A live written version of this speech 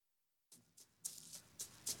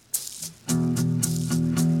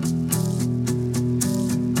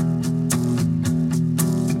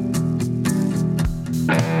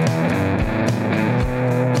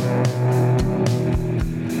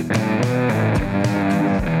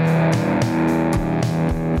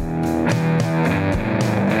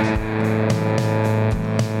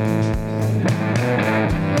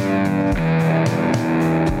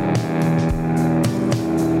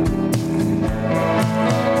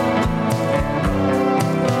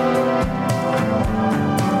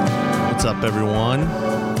What's up, everyone?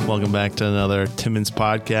 Welcome back to another Timmons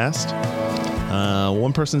podcast.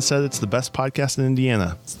 One person said it's the best podcast in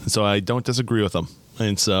Indiana, so I don't disagree with them.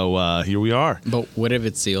 And so here we are. But what if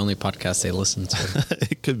it's the only podcast they listen to?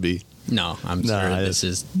 It could be. No, I'm sure this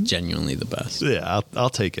is genuinely the best. Yeah,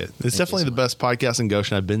 I'll take it. It's definitely the best podcast in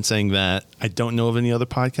Goshen. I've been saying that. I don't know of any other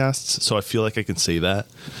podcasts, so I feel like I can say that.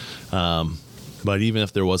 But even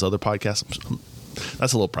if there was other podcasts,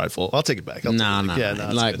 that's a little prideful. I'll take it back. No.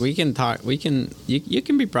 Like good. we can talk. We can. You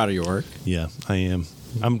can be proud of your work. Yeah, I am.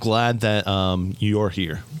 I'm glad that you're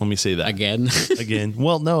here. Let me say that again.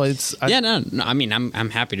 Well, no, it's no. I mean, I'm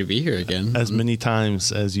happy to be here again as many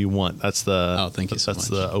times as you want. That's the thank you so much. That's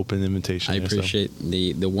the open invitation. I appreciate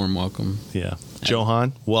the warm welcome. Yeah,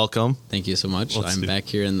 Johan, welcome. Thank you so much. I'm back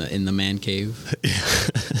here in the man cave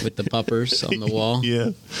with the puppers on the wall. Yeah,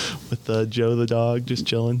 with Joe the dog just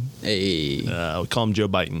chilling. Hey, we call him Joe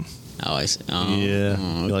Biting. Oh, I see. Oh, yeah.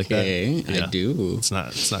 Okay. You like that? Yeah. I do. It's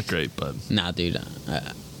not great, but nah, dude,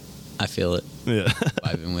 I feel it. Yeah,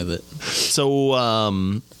 vibing with it. So I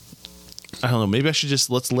don't know. Maybe I should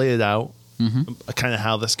let's lay it out, kind of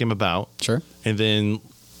how this came about. Sure. And then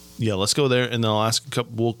let's go there, and then I'll ask a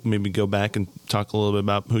couple. We'll maybe go back and talk a little bit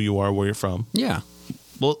about who you are, where you're from. Yeah.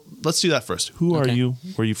 Well, let's do that first. Who are you?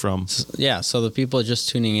 Where are you from? So the people just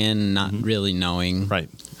tuning in, not really knowing, right?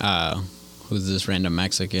 Who's this random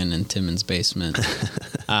Mexican in Timmons' basement?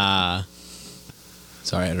 Sorry,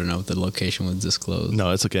 I don't know if the location was disclosed.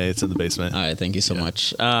 No, it's okay. It's in the basement. All right, thank you so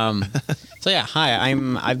much. Hi.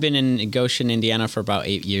 I've been in Goshen, Indiana for about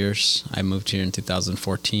 8 years. I moved here in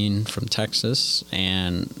 2014 from Texas,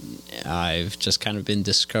 and I've just kind of been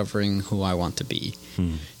discovering who I want to be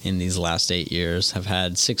in these last 8 years. I've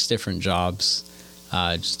had 6 different jobs.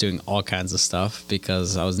 Just doing all kinds of stuff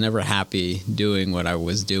because I was never happy doing what I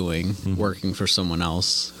was doing, working for someone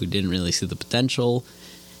else who didn't really see the potential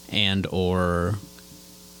or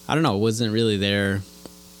I don't know, wasn't really there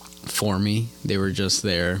for me. They were just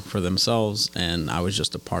there for themselves and I was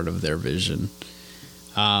just a part of their vision.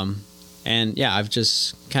 I've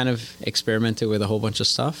just kind of experimented with a whole bunch of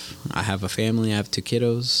stuff. I have a family. I have 2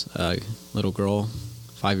 kiddos, a little girl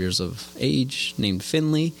 5 years of age named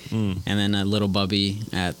Finley, and then a little bubby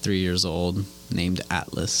at 3 years old named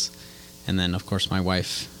Atlas. And then, of course, my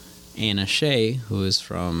wife, Anna Shea, who is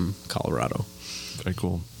from Colorado. Very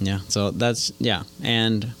cool. Yeah, so that's,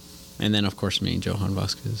 And then, of course, me, Johan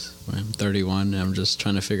Vasquez. I'm 31, and I'm just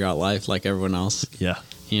trying to figure out life like everyone else. Yeah.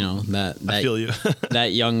 You know, that I feel you.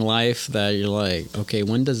 that young life that you're like, okay,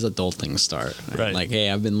 when does adulting start? Right. Like,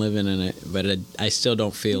 hey, I've been living in it, but I still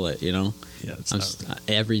don't feel it, you know? Yeah,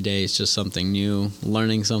 every day it's just something new,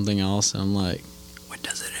 learning something else. And I'm like, when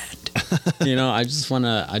does it end? You know, I just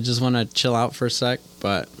wanna chill out for a sec,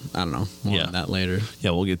 but I don't know. More on that later. Yeah,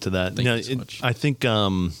 we'll get to that. Thank you so much. I think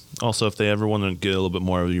also if they ever want to get a little bit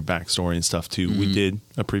more of your backstory and stuff too, we did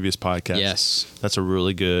a previous podcast. Yes, that's a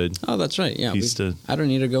really good. Oh, that's right. Yeah, I don't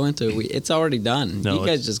need to go into it. It's already done. No, you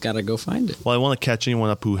guys just gotta go find it. Well, I want to catch anyone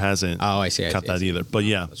up who hasn't. Oh, I see. Cut that either. But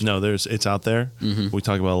it's out there. We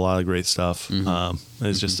talk about a lot of great stuff.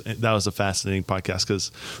 It's just that was a fascinating podcast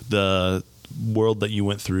because the world that you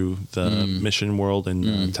went through, the mission world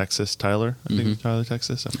in Texas, Tyler,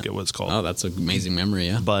 Texas. I forget what it's called. Oh, that's an amazing memory,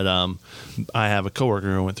 yeah. But I have a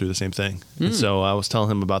coworker who went through the same thing. And so I was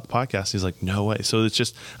telling him about the podcast. He's like, no way. So it's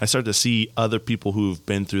just, I started to see other people who've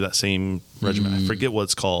been through that same regimen. I forget what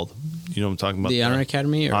it's called. You know what I'm talking about? The Honor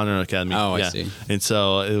Academy? Honor Academy. Oh, I see. And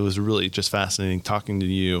so it was really just fascinating talking to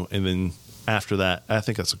you. And then after that, I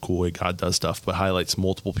think that's a cool way God does stuff, but highlights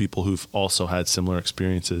multiple people who've also had similar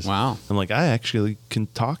experiences. Wow. I'm like, I actually can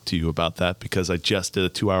talk to you about that because I just did a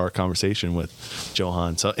 2-hour conversation with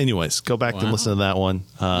Johan. So anyways, go back and listen to that one.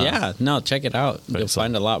 Check it out. You'll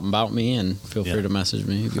find a lot about me and feel free to message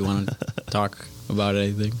me if you want to talk about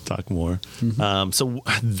anything. Talk more. So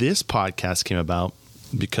this podcast came about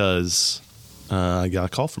because I got a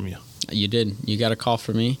call from you. You did. You got a call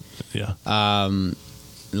from me. Yeah.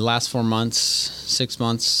 The last 4 months, 6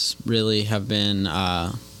 months really have been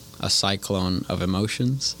a cyclone of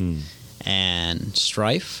emotions and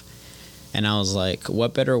strife. And I was like,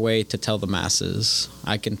 what better way to tell the masses?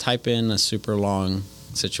 I can type in a super long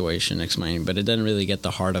situation explaining, but it doesn't really get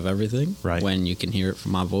the heart of everything when you can hear it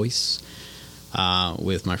from my voice.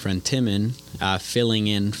 With my friend Timon, filling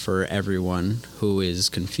in for everyone who is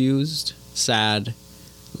confused, sad,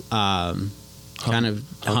 kind of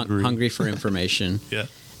hungry for information. Yeah.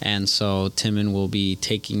 And so Timon will be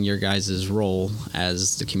taking your guys' role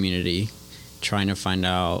as the community, trying to find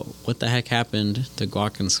out what the heck happened to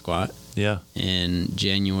Guac and Squat in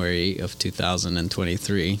January of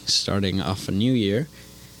 2023, starting off a new year.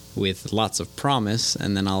 with lots of promise,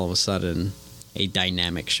 and then all of a sudden a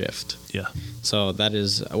dynamic shift. Yeah. So that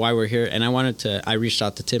is why we're here. And I reached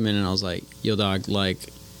out to Timon and I was like, yo dog, like,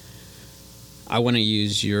 I want to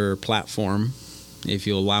use your platform, if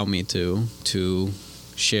you allow me to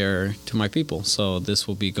share to my people. So this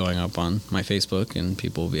will be going up on my Facebook, and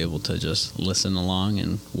people will be able to just listen along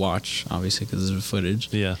and watch, obviously, because there's footage.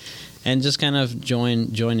 Yeah. And just kind of join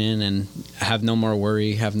in and have no more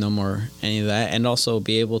worry, have no more any of that, and also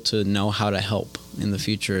be able to know how to help in the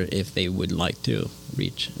future if they would like to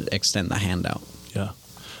extend the hand out. Yeah.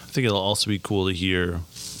 I think it'll also be cool to hear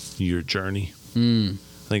your journey. I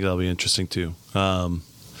think that'll be interesting too.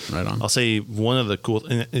 Right on. I'll say one of the cool,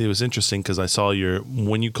 and it was interesting because I saw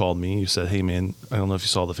when you called me, you said, hey man, I don't know if you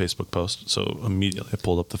saw the Facebook post. So immediately I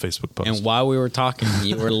pulled up the Facebook post. And while we were talking,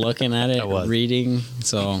 you were looking at it, reading,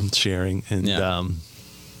 so sharing. And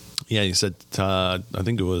you said, I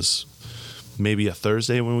think it was maybe a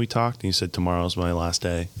Thursday when we talked, and you said tomorrow's my last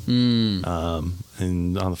day. And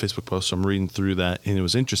on the Facebook post, so I'm reading through that, and it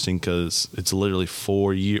was interesting because it's literally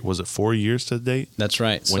 4 years. Was it 4 years to the date? That's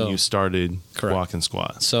right. When you started Guac and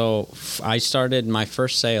Squat. So I started my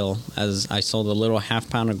first sale as I sold a little half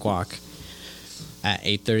pound of guac at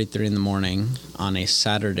 8:33 in the morning on a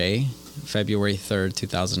Saturday, February 3rd,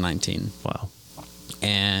 2019. Wow.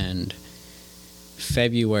 And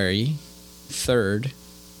February 3rd,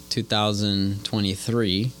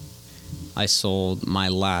 2023, I sold my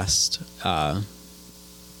last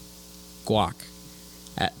guac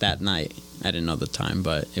at that night. I didn't know the time,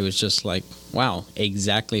 but it was just like, wow,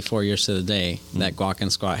 exactly 4 years to the day that Guac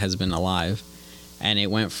and Squat has been alive. And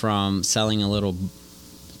it went from selling a little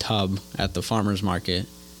tub at the farmer's market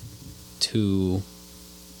to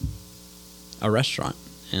a restaurant.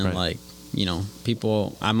 And like, you know,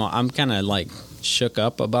 people, I'm kind of like shook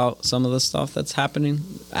up about some of the stuff that's happened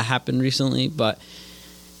recently, but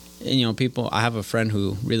you know, people, I have a friend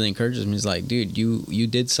who really encourages me. He's like, dude, you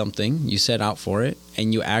did something, you set out for it,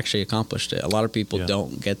 and you actually accomplished it. A lot of people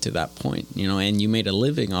don't get to that point, you know, and you made a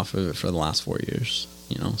living off of it for the last 4 years,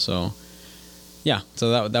 you know. So yeah,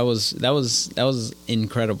 so that was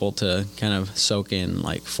incredible to kind of soak in,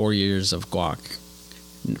 like 4 years of guac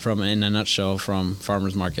from, in a nutshell, from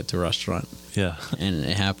farmer's market to restaurant. Yeah. And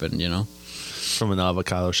it happened, you know. From an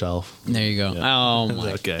avocado shelf. There you go. Yeah. Oh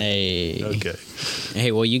my. Okay. Okay.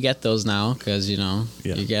 Hey, well, you get those now because you know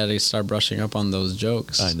you got to start brushing up on those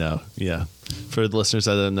jokes. I know. Yeah. For the listeners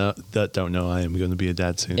that don't know, I am going to be a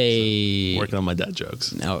dad soon. Hey. So working on my dad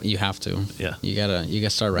jokes. No, you have to. Yeah. You gotta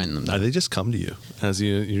start writing them down. They just come to you as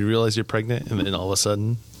you realize you're pregnant, and then all of a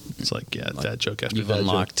sudden it's like dad joke after dad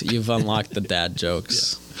joke. You've unlocked the dad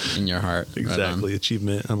jokes in your heart. Exactly. Right.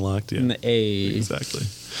 Achievement unlocked. Yeah. Exactly.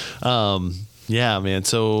 Yeah, man.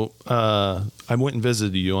 So I went and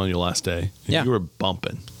visited you on your last day. And you were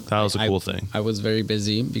bumping. That was a cool thing. I was very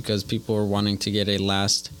busy because people were wanting to get a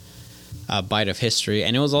last bite of history.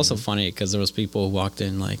 And it was also funny because there was people who walked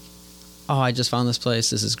in like, oh, I just found this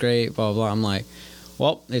place. This is great, blah, blah, blah. I'm like,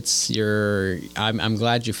 well, I'm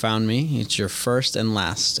glad you found me. It's your first and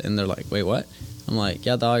last. And they're like, wait, what? I'm like,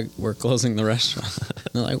 yeah, dog, we're closing the restaurant.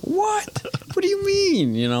 And they're like, what? What do you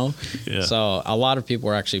mean? You know? Yeah. So a lot of people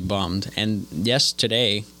were actually bummed. And yes,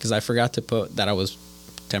 today, because I forgot to put that I was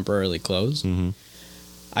temporarily closed,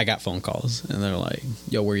 I got phone calls. And they're like,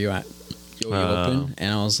 yo, where you at? Yo, you open?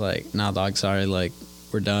 And I was like, nah, dog, sorry. Like,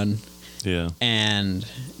 we're done. Yeah. And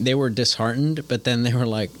they were disheartened. But then they were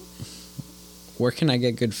like, where can I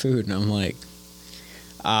get good food? And I'm like,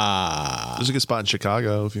 there's a good spot in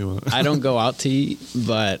Chicago if you want. I don't go out to eat,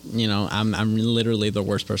 but you know, I'm literally the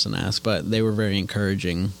worst person to ask. But they were very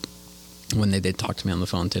encouraging when they did talk to me on the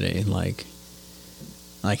phone today. Like,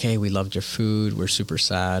 hey, we loved your food. We're super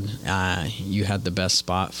sad. You had the best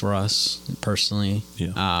spot for us personally.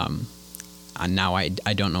 Yeah. And now I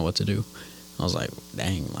don't know what to do. I was like,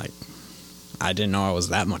 dang, like I didn't know I was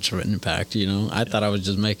that much of an impact. You know, I thought I was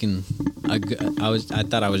just making I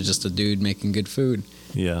thought I was just a dude making good food.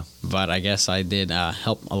 Yeah. But I guess I did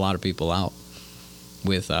help a lot of people out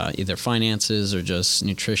with either finances or just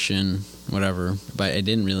nutrition, whatever. But it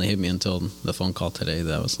didn't really hit me until the phone call today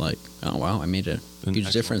that was like, oh, wow, I made a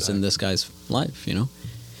huge difference in this guy's life, you know?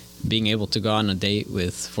 Being able to go on a date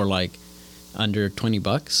for like under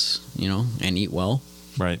 $20, you know, and eat well.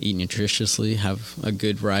 Right. Eat nutritiously, have a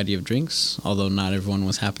good variety of drinks, although not everyone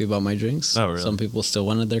was happy about my drinks. Oh, really? Some people still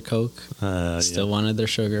wanted their Coke, still wanted their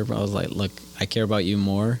sugar, but I was like, look, I care about you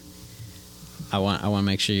more. I want to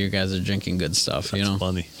make sure you guys are drinking good stuff. That's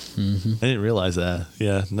funny. Mm-hmm. I didn't realize that.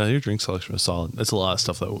 Yeah, no, your drink selection was solid. That's a lot of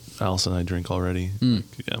stuff that Alice and I drink already. Like,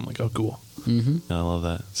 yeah, I'm like, oh, cool. Mm-hmm. Yeah, I love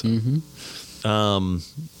that. So.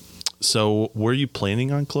 So were you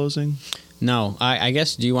planning on closing? No, I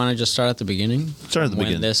guess, do you want to just start at the beginning? Start at the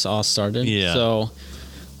beginning. When this all started? Yeah. So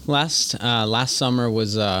last summer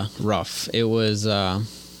was rough. It was,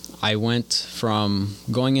 I went from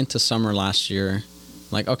going into summer last year,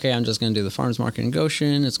 like, okay, I'm just going to do the farmers market in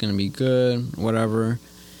Goshen. It's going to be good, whatever.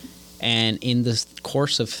 And in the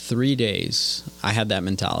course of 3 days, I had that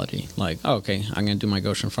mentality. Like, oh, okay, I'm going to do my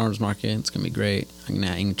Goshen farmers market. It's going to be great. I'm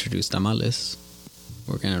going to introduce tamales.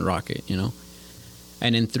 We're going to rock it, you know?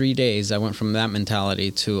 And in 3 days, I went from that mentality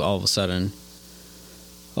to all of a sudden,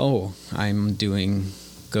 oh, I'm doing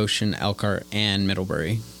Goshen, Elkhart, and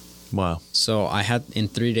Middlebury. Wow. So in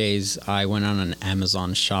 3 days, I went on an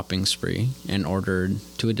Amazon shopping spree and ordered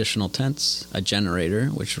 2 additional tents, a generator,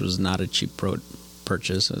 which was not a cheap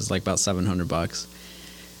purchase. It was like about $700,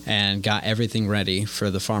 and got everything ready for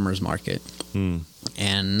the farmer's market.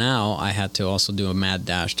 And now I had to also do a mad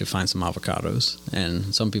dash to find some avocados.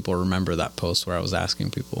 And some people remember that post where I was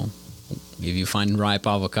asking people, if you find ripe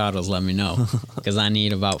avocados, let me know, because I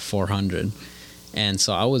need about 400. And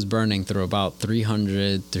so I was burning through about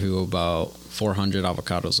 300 to about 400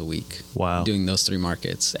 avocados a week. Wow. Doing those 3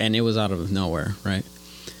 markets. And it was out of nowhere, right?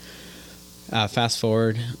 Fast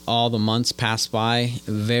forward, all the months passed by,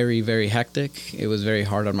 very, very hectic. It was very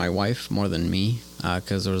hard on my wife more than me,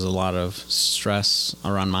 because there was a lot of stress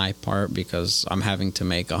around my part, because I'm having to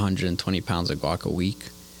make 120 pounds of guac a week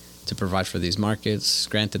to provide for these markets.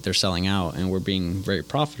 Granted, they're selling out and we're being very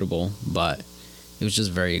profitable, but it was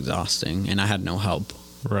just very exhausting, and I had no help.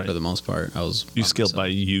 Right. For the most part, you scaled by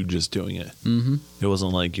you just doing it. Mm-hmm. It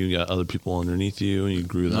wasn't like you got other people underneath you and you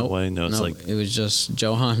grew that way. No, it's like it was just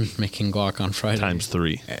Johan making guac on Friday times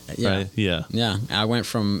 3. Yeah, right? Yeah. I went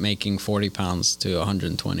from making 40 pounds to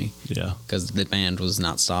 120. Yeah, because the demand was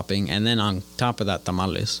not stopping, and then on top of that,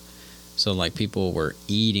 tamales. So like people were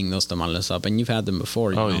eating those tamales up, and you've had them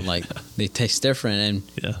before. You know, yeah. like they taste different,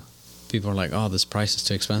 and people are like, "Oh, this price is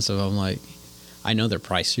too expensive." I'm like, I know they're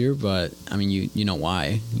pricier, but I mean, you know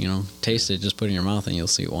why? You know, taste it, just put it in your mouth, and you'll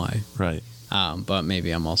see why. Right. But maybe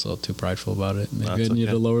I'm also too prideful about it. Maybe That's I need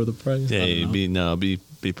to lower the price. Yeah,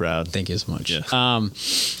 be proud. Thank you so much. Yeah.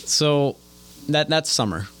 So that's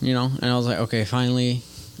summer, you know, and I was like, okay, finally,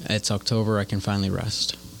 it's October. I can finally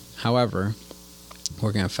rest. However,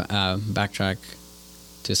 we're gonna backtrack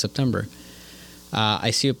to September. I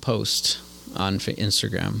see a post on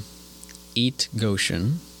Instagram. Eat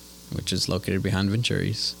Goshen, which is located behind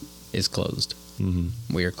Venturi's, is closed.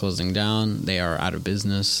 Mm-hmm. We are closing down. They are out of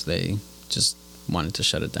business. They just wanted to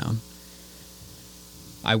shut it down.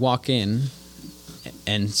 I walk in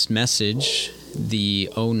and message the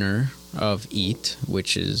owner of Eat,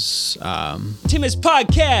 which is Tim's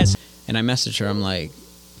podcast. And I message her. I'm like,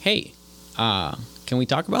 hey, can we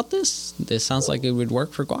talk about this? This sounds like it would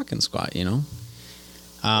work for Guac and Squat, you know?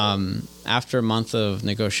 After a month of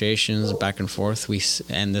negotiations back and forth,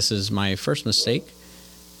 and this is my first mistake,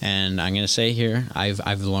 and I'm going to say here,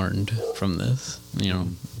 I've learned from this. You know,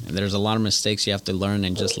 there's a lot of mistakes you have to learn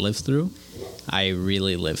and just live through. I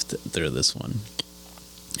really lived through this one,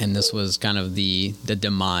 and this was kind of the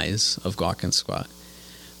demise of Guac and Squat.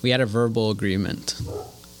 We had a verbal agreement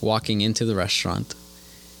walking into the restaurant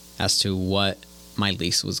as to what my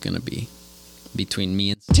lease was going to be between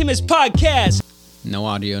me and Tim's podcast. No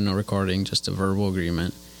audio, no recording, just a verbal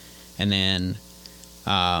agreement. And then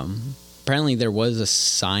apparently there was a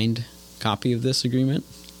signed copy of this agreement,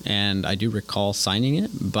 and I do recall signing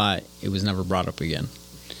it, but it was never brought up again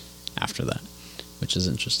after that, which is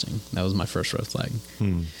interesting. That was my first red flag.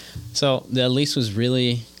 So the lease was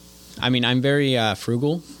really, I mean, I'm very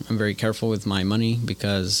frugal. I'm very careful with my money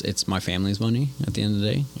because it's my family's money at the end of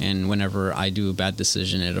the day. And whenever I do a bad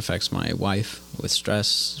decision, it affects my wife with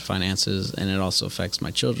stress, finances, and it also affects my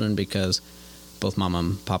children because both mama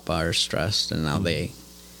and papa are stressed, and now they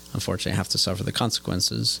unfortunately have to suffer the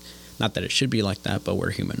consequences. Not that it should be like that, but we're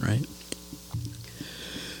human, right?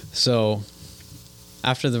 So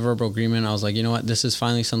after the verbal agreement, I was like, you know what? This is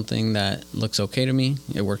finally something that looks okay to me.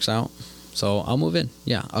 It works out. So I'll move in.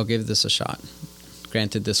 Yeah, I'll give this a shot.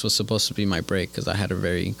 Granted, this was supposed to be my break because I had a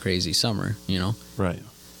very crazy summer, you know? Right.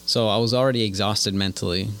 So I was already exhausted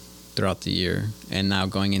mentally throughout the year. And now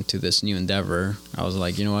going into this new endeavor, I was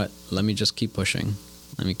like, you know what? Let me just keep pushing.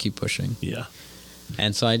 Let me keep pushing. Yeah.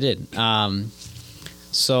 And so I did.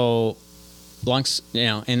 So, you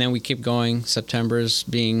know, and then we keep going. September's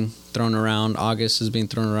being thrown around. August is being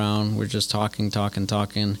thrown around. We're just talking.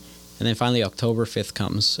 And then finally October 5th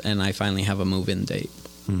comes, and I finally have a move-in date.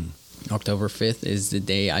 October 5th is the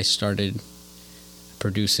day I started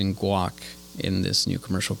producing guac in this new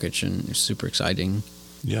commercial kitchen. It's super exciting.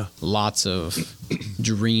 Yeah. Lots of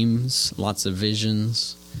dreams, lots of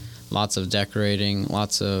visions, lots of decorating,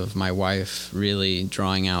 lots of my wife really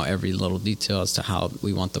drawing out every little detail as to how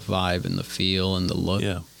we want the vibe and the feel and the look.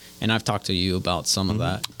 Yeah. And I've talked to you about some of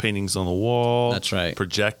that. Paintings on the wall. That's right.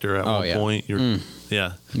 Projector at one point.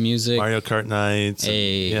 Yeah. Music. Mario Kart nights.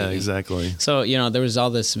 Yeah, exactly. So, there was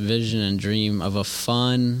all this vision and dream of a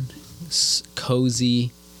fun,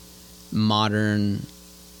 cozy, modern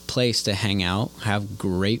place to hang out, have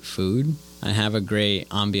great food, and have a great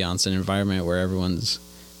ambiance and environment where everyone's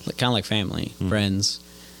kind of like family, friends.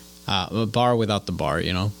 A bar without the bar,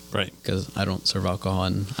 Right. Because I don't serve alcohol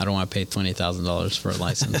and I don't want to pay $20,000 for a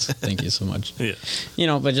license. Thank you so much. Yeah.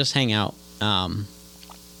 But just hang out. And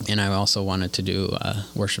I also wanted to do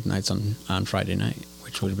worship nights on Friday night,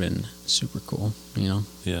 which would have been super cool,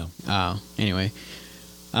 Yeah. Anyway,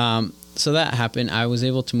 so that happened. I was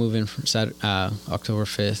able to move in from October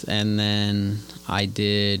 5th, and then I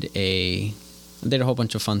did a whole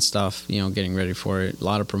bunch of fun stuff, getting ready for it. A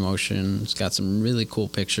lot of promotions, got some really cool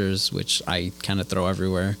pictures, which I kind of throw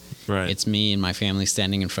everywhere. Right. It's me and my family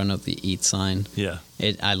standing in front of the Eat sign. Yeah.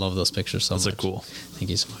 I love those pictures so much. Those are cool. Thank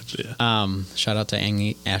you so much. Yeah. Shout out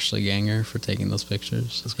to Ashley Ganger for taking those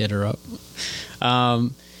pictures. Hit her up.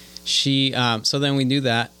 So then we do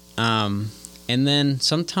that. And then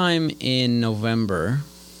sometime in November,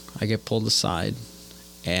 I get pulled aside,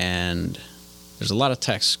 and there's a lot of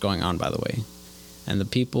texts going on, by the way. And the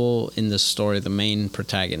people in this story, the main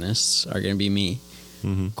protagonists, are going to be me,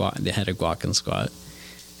 the head of Guac and Squat,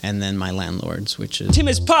 and then my landlords, which is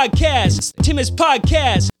Timmy's Podcast.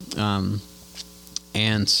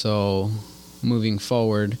 And so, moving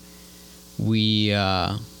forward,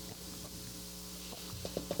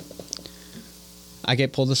 I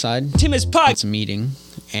get pulled aside. Timmy's Podcast. It's a meeting,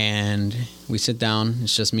 and we sit down.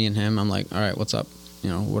 It's just me and him. I'm like, all right, what's up?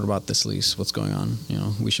 What about this lease? What's going on?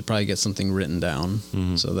 We should probably get something written down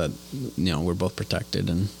so that, we're both protected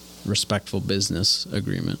and respectful business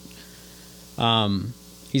agreement.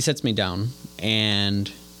 He sits me down,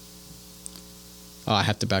 and I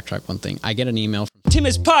have to backtrack one thing. I get an email from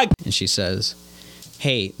Timmy's Podcast. and she says,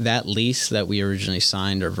 hey, that lease that we originally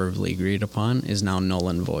signed or verbally agreed upon is now null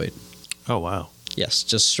and void. Oh, wow. Yes,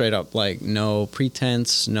 just straight up, like, no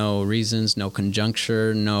pretense, no reasons, no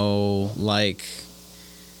conjuncture, no,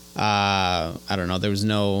 I don't know, there was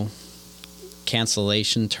no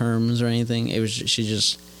cancellation terms or anything. It was, she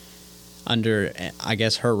just, under, I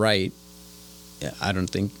guess, her right, I don't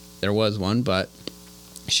think there was one, but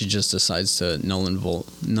she just decides to null and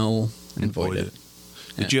void it.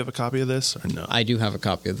 Did you have a copy of this or no? I do have a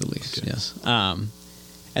copy of the lease, okay. Yes.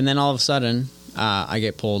 And then all of a sudden, I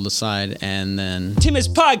get pulled aside, and then Timmy's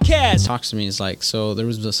Podcast talks to me. He's like, so there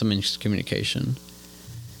was some miscommunication.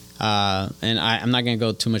 And I'm not going to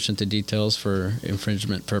go too much into details for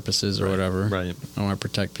infringement purposes or whatever. Right. I want to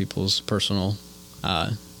protect people's personal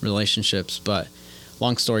relationships. But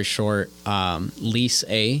long story short, lease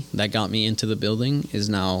A that got me into the building is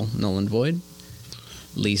now null and void.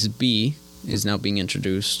 Lease B is now being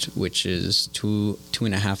introduced, which is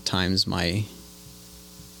 2.5 times my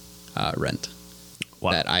rent.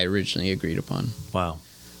 Wow. That I originally agreed upon. Wow.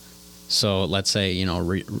 So let's say,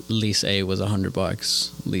 lease A was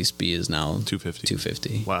 $100. Lease B is now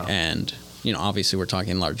 $250. Wow. And, obviously we're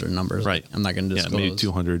talking larger numbers. Right. I'm not going to disclose. Yeah,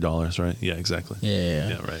 maybe $200, right? Yeah, exactly. Yeah.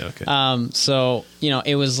 Yeah, right. Okay. So,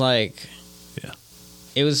 it was like, yeah.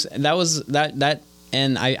 It was, that,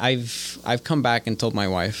 and I've come back and told my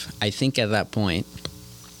wife, I think at that point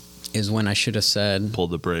is when I should have said, Pull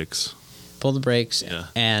the brakes. Yeah.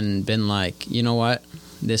 And been like, you know what?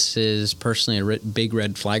 This is personally a big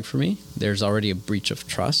red flag for me. There's already a breach of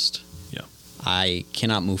trust. Yeah. I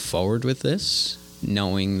cannot move forward with this,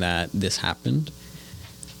 knowing that this happened.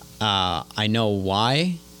 I know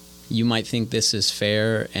why you might think this is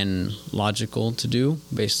fair and logical to do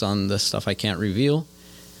based on the stuff I can't reveal,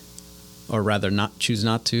 or rather choose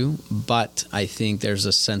not to. But I think there's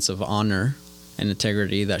a sense of honor and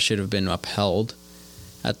integrity that should have been upheld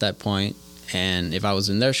at that point. And if I was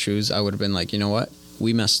in their shoes, I would have been like, you know what?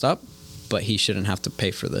 We messed up, but he shouldn't have to pay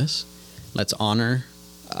for this. Let's honor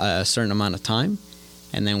a certain amount of time.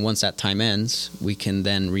 And then once that time ends, we can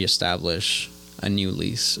then reestablish a new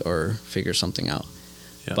lease or figure something out.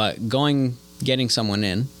 Yeah. But getting someone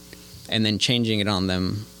in and then changing it on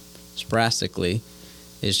them sporadically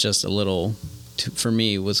is just a little, for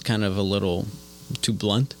me, was kind of a little too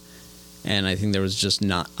blunt. And I think there was just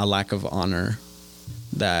not a lack of honor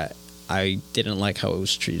that I didn't like how it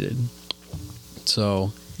was treated.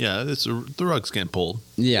 So yeah, the rug's getting pulled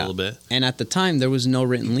a little bit. And at the time, there was no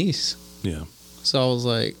written lease. Yeah. So I was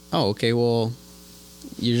like, oh, okay, well,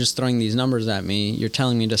 you're just throwing these numbers at me. You're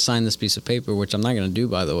telling me to sign this piece of paper, which I'm not going to do,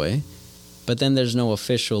 by the way. but then there's no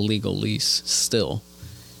official legal lease still.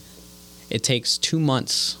 It takes 2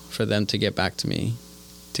 months for them to get back to me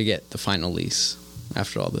to get the final lease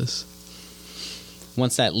after all this.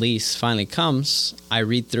 Once that lease finally comes, I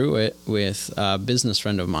read through it with a business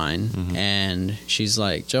friend of mine, and she's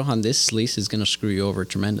like, Johan, this lease is going to screw you over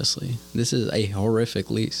tremendously. This is a horrific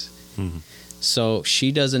lease. So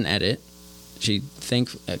she does an edit. She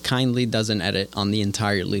kindly does an edit on the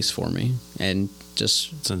entire lease for me and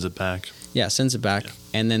just sends it back. Yeah, sends it back. Yeah.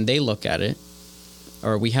 And then they look at it,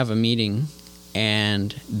 or we have a meeting,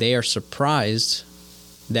 and they are surprised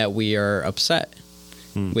that we are upset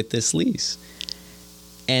with this lease.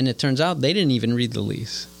 And it turns out they didn't even read the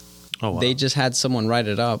lease. Oh, wow. They just had someone write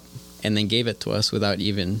it up and then gave it to us without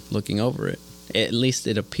even looking over it. At least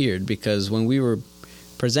it appeared, because when we were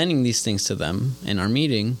presenting these things to them in our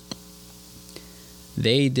meeting,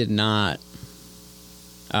 they did not...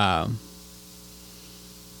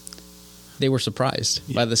 they were surprised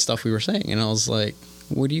by the stuff we were saying. And I was like,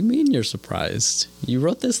 what do you mean you're surprised? You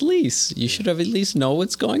wrote this lease. You should have at least know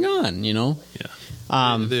what's going on, you know? Yeah.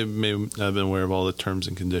 They may not have been aware of all the terms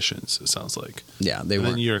and conditions, it sounds like. Yeah, they were.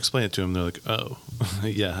 And then you explain it to them, they're like, oh,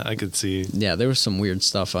 yeah, I could see. Yeah, there was some weird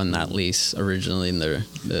stuff on that lease originally in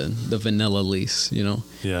the vanilla lease, you know?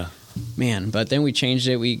 Yeah. Man, but then we changed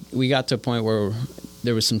it. We got to a point where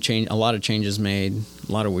there was a lot of changes made,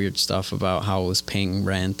 a lot of weird stuff about how I was paying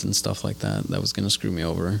rent and stuff like that. That was going to screw me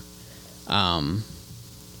over.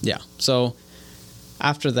 Yeah, so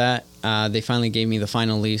after that, they finally gave me the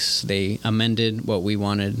final lease. They amended what we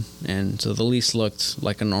wanted, and so the lease looked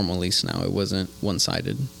like a normal lease now. It wasn't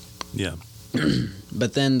one-sided. Yeah.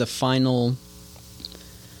 But then the final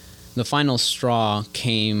straw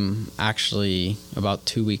came actually about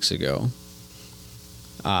 2 weeks ago.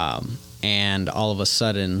 And all of a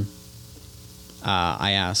sudden,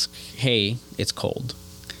 I ask, hey, it's cold.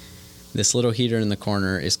 This little heater in the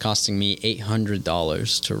corner is costing me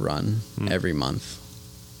 $800 to run every month,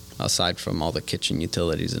 aside from all the kitchen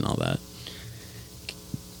utilities and all that.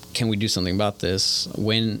 Can we do something about this?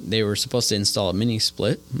 When they were supposed to install a mini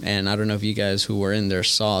split, and I don't know if you guys who were in there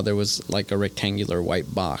saw, there was like a rectangular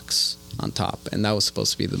white box on top, and that was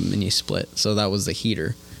supposed to be the mini split. So that was the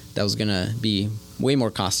heater. That was going to be way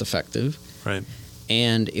more cost effective. Right.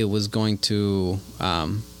 And it was going to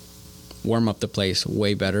warm up the place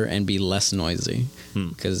way better and be less noisy.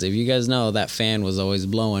 Because if you guys know, that fan was always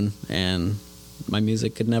blowing, and my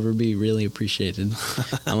music could never be really appreciated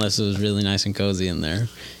unless it was really nice and cozy in there.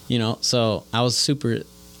 You know, so I was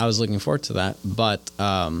looking forward to that, but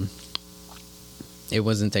it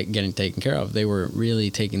wasn't getting taken care of. They were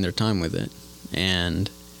really taking their time with it.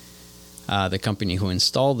 And the company who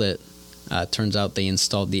installed it, turns out they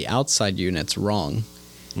installed the outside units wrong.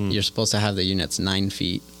 You're supposed to have the units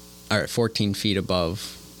 14 feet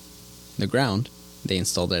above the ground. They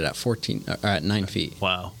installed it at 9 feet.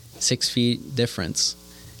 Wow. 6 feet difference.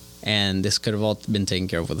 And this could have all been taken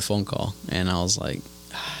care of with a phone call. And I was like,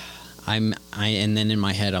 and then in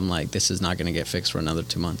my head, I'm like, this is not going to get fixed for another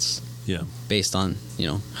 2 months. Yeah. Based on, you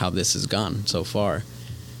know, how this has gone so far.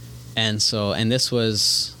 And this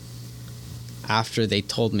was after they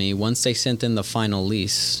told me, once they sent in the final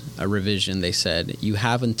lease, a revision, they said, you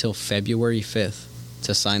have until February 5th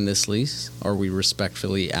to sign this lease, or we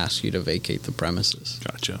respectfully ask you to vacate the premises.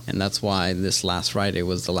 Gotcha. And that's why this last Friday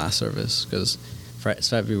was the last service, because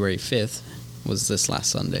February 5th was this last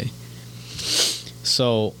Sunday.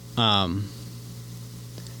 So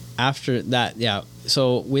after that, yeah.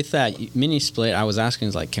 So with that mini split, I was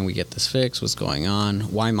asking, like, can we get this fixed? What's going on?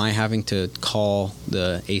 Why am I having to call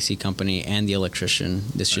the AC company and the electrician?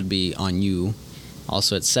 This should be on you.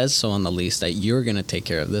 Also, it says so on the lease that you're going to take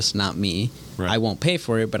care of this, not me. Right. I won't pay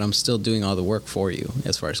for it, but I'm still doing all the work for you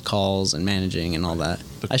as far as calls and managing and all that.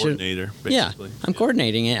 The coordinator, basically. Yeah, I'm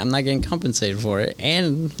coordinating it. I'm not getting compensated for it,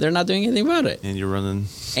 and they're not doing anything about it. And you're running.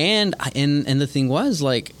 And the thing was,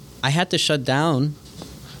 like, I had to shut down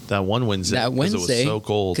that one Wednesday. That Wednesday. Because it was so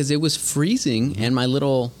cold. Because it was freezing, and my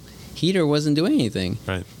little heater wasn't doing anything.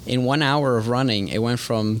 Right. In 1 hour of running, it went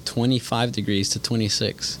from 25 degrees to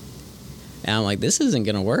 26. And I'm like, this isn't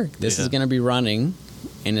going to work. This is going to be running,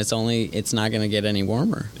 and it's not going to get any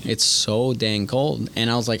warmer. It's so dang cold. And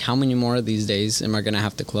I was like, how many more of these days am I going to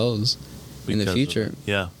have to close in the future?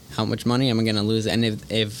 Yeah. How much money am I going to lose? And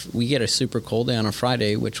if we get a super cold day on a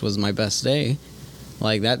Friday, which was my best day,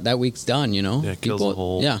 like that week's done, you know? Yeah, it kills the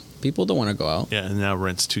whole... Yeah, people don't want to go out. Yeah, and now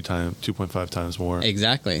rent's 2.5 times more.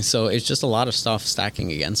 Exactly. So it's just a lot of stuff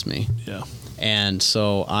stacking against me. Yeah. And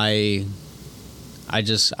so I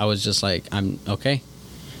was just like, I'm okay.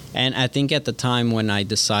 And I think at the time when I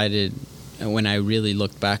really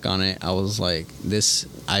looked back on it, I was like,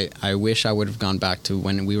 I wish I would have gone back to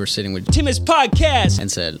when we were sitting with Timmy's podcast.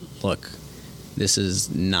 and said, look, this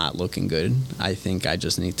is not looking good. I think I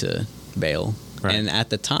just need to bail. Right. And at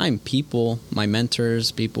the time, people, my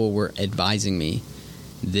mentors, people were advising me,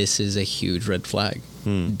 this is a huge red flag.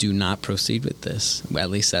 Do not proceed with this. Well, at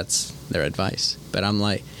least that's their advice. But I'm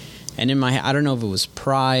like, and in my, I don't know if it was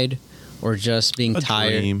pride or just being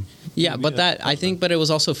tired. Dream. Yeah, but that, I think, but it was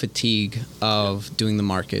also fatigue of doing the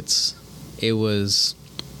markets. It was,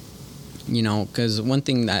 you know, because one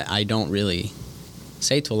thing that I don't really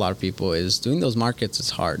say to a lot of people is doing those markets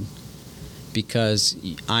is hard, because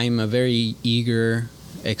I'm a very eager,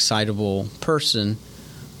 excitable person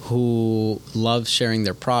who loves sharing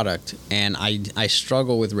their product, and I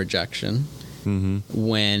struggle with rejection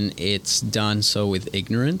when it's done so with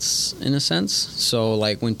ignorance, in a sense. So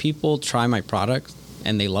like when people try my product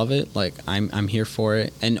and they love it, like I'm here for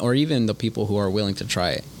it, and or even the people who are willing to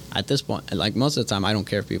try it. At this point, like most of the time, I don't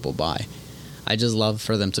care if people buy. I just love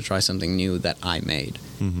for them to try something new that I made.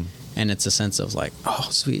 And it's a sense of like, oh,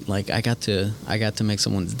 sweet. Like I got to make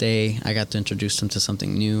someone's day. I got to introduce them to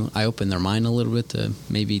something new. I opened their mind a little bit to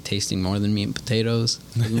maybe tasting more than meat and potatoes,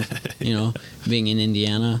 you know, being in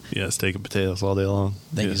Indiana. Yeah, steak and potatoes all day long.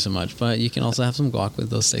 Thank you so much. But you can also have some guac with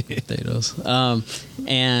those steak and potatoes. I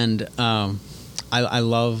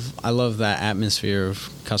love that atmosphere of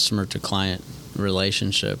customer to client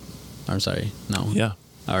relationship. I'm sorry, no. Yeah.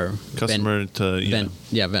 Or Customer to vendor.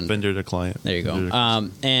 Vendor to client. There you go.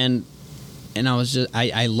 And I was just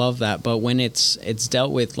I love that, but when it's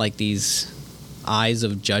dealt with like these eyes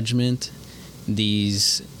of judgment,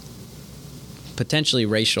 these potentially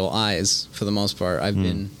racial eyes for the most part. I've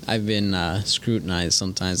been scrutinized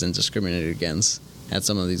sometimes and discriminated against at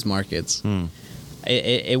some of these markets.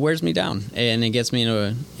 It wears me down, and it gets me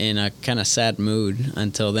in a kind of sad mood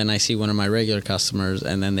until then I see one of my regular customers,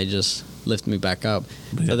 and then they just lift me back up.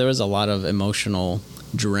 Yeah. So there was a lot of emotional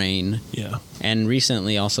drain. Yeah. And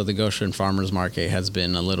recently also the Goshen Farmers Market has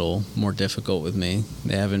been a little more difficult with me.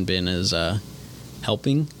 They haven't been as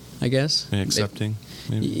helping, I guess. And accepting,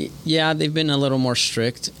 maybe? Yeah, they've been a little more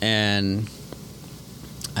strict, and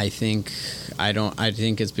I think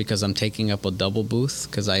it's because I'm taking up a double booth,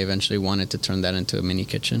 because I eventually wanted to turn that into a mini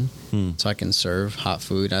kitchen so I can serve hot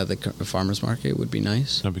food at the farmers market. Would be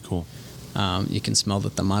nice. That'd be cool. You can smell the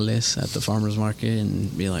tamales at the farmers market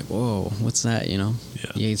and be like, whoa, what's that? You know,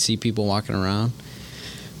 you can see people walking around.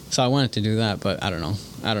 So I wanted to do that, but I don't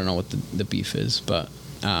know what the beef is, but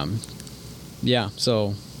yeah.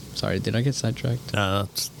 So sorry, did I get sidetracked?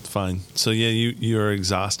 That's fine. So yeah, you're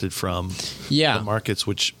exhausted from the markets,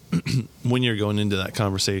 which when you're going into that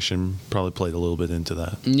conversation probably played a little bit into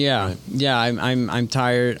that. Yeah, right? Yeah. I'm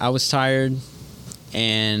tired. I was tired,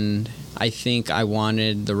 and I think I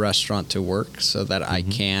wanted the restaurant to work so that I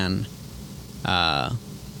can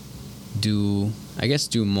do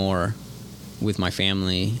more with my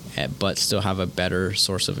family, but still have a better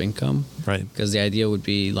source of income. Right. Because the idea would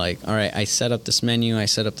be like, all right, I set up this menu, I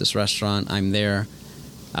set up this restaurant, I'm there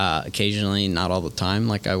occasionally, not all the time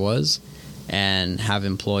like I was, and have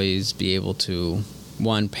employees be able to,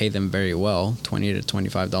 one, pay them very well, $20 to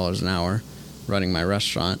 $25 an hour running my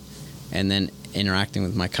restaurant, and then interacting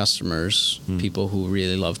with my customers, people who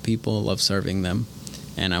really love people, love serving them,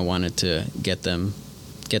 and I wanted to get to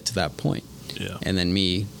that point. Yeah. And then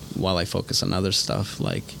me, while I focus on other stuff,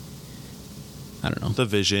 like, I don't know. The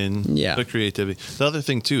vision, the creativity. The other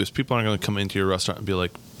thing, too, is people aren't going to come into your restaurant and be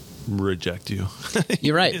like, reject you.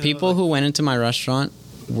 You're right. People who went into my restaurant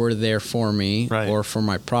were there for me or for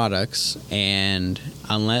my products,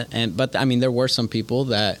 but I mean, there were some people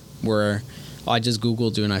that were, I just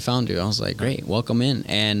Googled you and I found you. I was like, great, welcome in.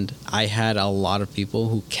 And I had a lot of people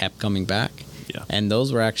who kept coming back. Yeah. And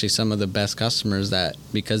those were actually some of the best customers that,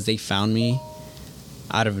 because they found me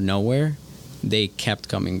out of nowhere, they kept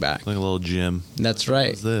coming back. Like a little gym. That's right.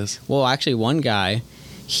 What is this? Well, actually, one guy,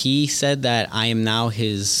 he said that I am now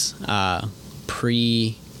his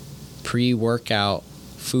pre-workout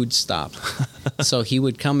food stop. So he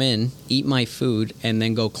would come in, eat my food, and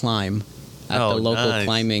then go climb at the local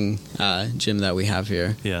climbing gym that we have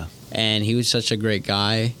here. Yeah. And he was such a great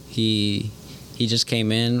guy. He just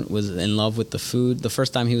came in, was in love with the food. The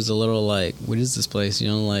first time he was a little like, what is this place? You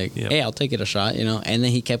know, like, hey, I'll take it a shot, you know. And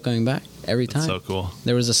then he kept coming back every time. That's so cool.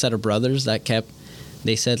 There was a set of brothers that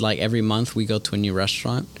they said like every month we go to a new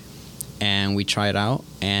restaurant and we try it out.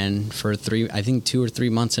 And for 2 or 3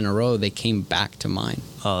 months in a row, they came back to mine.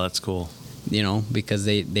 Oh, that's cool. You know, because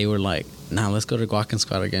they were like, nah, let's go to Guac and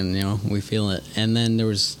Squad again, you know, we feel it. And then there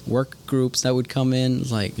was work groups that would come in,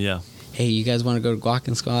 like, hey, you guys want to go to Guac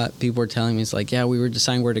and Squat? People were telling me, it's like, yeah, we were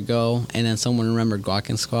deciding where to go. And then someone remembered Guac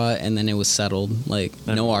and Squat, and then it was settled. Like,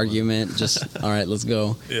 no argument, just, all right, let's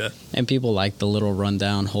go. Yeah. And people like the little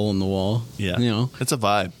rundown hole in the wall. Yeah. You know? It's a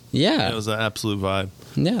vibe. Yeah. It was an absolute vibe.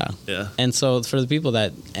 Yeah. Yeah. And so for the people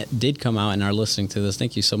that did come out and are listening to this,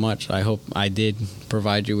 thank you so much. I hope I did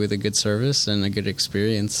provide you with a good service and a good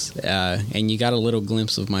experience. And you got a little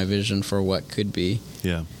glimpse of my vision for what could be.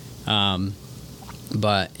 Yeah.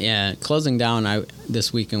 But yeah, closing down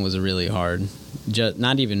this weekend was really hard. Just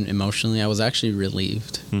not even emotionally. I was actually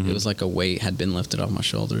relieved. Mm-hmm. It was like a weight had been lifted off my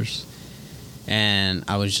shoulders. And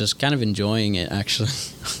I was just kind of enjoying it, actually.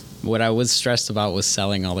 What I was stressed about was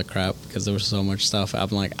selling all the crap because there was so much stuff. I'm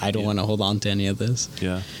like, I don't want to hold on to any of this.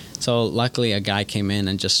 Yeah. So luckily, a guy came in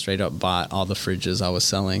and just straight up bought all the fridges I was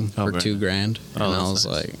selling for $2,000, and I was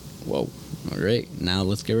like, "Whoa, great! Now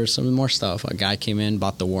let's get rid of some more stuff." A guy came in,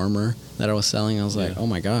 bought the warmer that I was selling. I was like, "Oh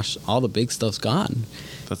my gosh, all the big stuff's gone!"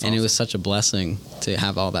 That's and awesome. It was such a blessing to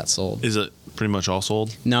have all that sold. Is it pretty much all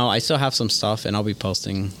sold? No, I still have some stuff, and I'll be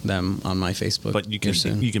posting them on my Facebook. But you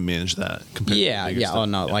can manage that. Yeah. Stuff. Oh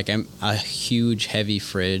no, like I'm a huge heavy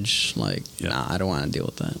fridge. Like, nah, I don't want to deal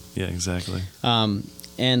with that. Yeah, exactly.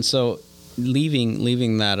 And so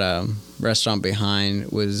leaving that restaurant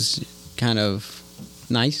behind was kind of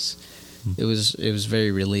nice. It was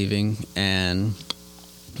very relieving and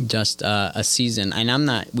just a season.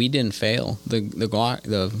 And we didn't fail.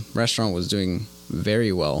 The restaurant was doing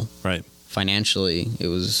very well. Right. Financially, it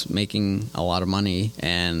was making a lot of money,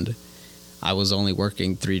 and I was only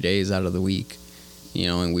working 3 days out of the week,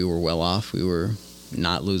 and we were well off. We were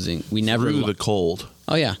not losing. We never through the cold.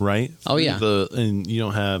 Oh yeah. Right. Oh yeah. And you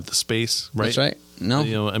don't have the space. Right. That's right.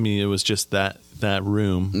 No. It was just that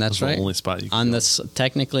room. That's was right. The only spot you could on go.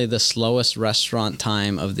 Technically the slowest restaurant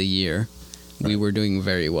time of the year. We were doing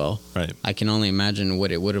very well. Right. I can only imagine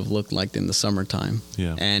what it would have looked like in the summertime.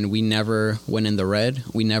 Yeah. And we never went in the red.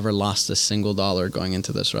 We never lost a single dollar going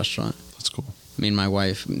into this restaurant. That's cool. Me and my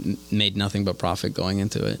wife made nothing but profit going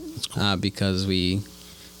into it. That's cool. Because we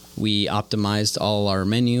optimized all our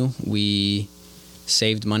menu. We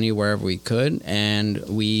saved money wherever we could, and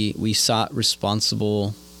we sought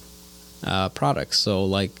responsible products. So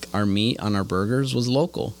like our meat on our burgers was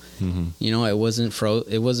local. Mm-hmm.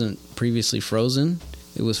 It wasn't previously frozen.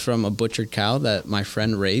 It was from a butchered cow that my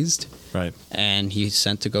friend raised. Right. And he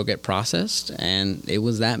sent to go get processed, and it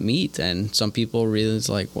was that meat. And some people really was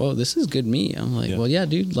like, whoa, this is good meat. I'm like, well, yeah,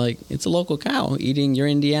 dude, like it's a local cow eating your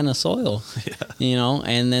Indiana soil. Yeah.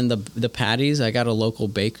 And then the patties, I got a local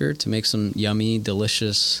baker to make some yummy,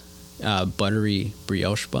 delicious, buttery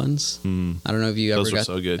brioche buns. I don't know if you ever got. Those were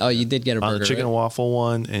so good. Oh, you did get a burger, the chicken right? waffle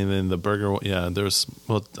one, and then the burger. Yeah, there's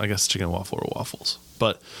I guess chicken and waffle or waffles,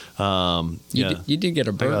 but you did get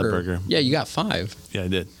a burger. I got a burger. Yeah, you got 5. Yeah, I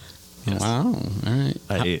did. Yes. Wow. All right.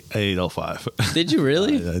 I ate all 5. Did you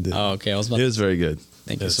really? I did. Oh, okay. I was about It was very good.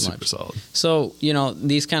 Thank you so much. Super solid. So,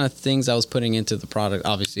 these kind of things I was putting into the product,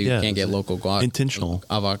 obviously you can't get local guac. Intentional.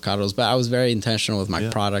 Avocados, but I was very intentional with my Yeah.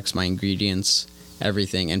 products, my ingredients,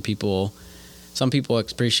 everything. And some people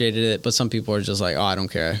appreciated it, but some people are just like, oh, I don't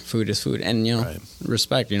care. Food is food. And, Right.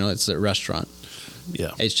 respect, it's a restaurant.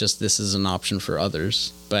 Yeah. It's just this is an option for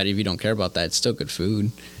others. But if you don't care about that, it's still good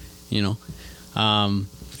food, Yeah.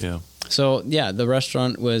 So, yeah, the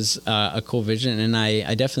restaurant was a cool vision, and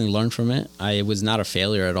I definitely learned from it. It was not a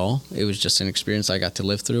failure at all. It was just an experience I got to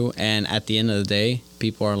live through. And at the end of the day,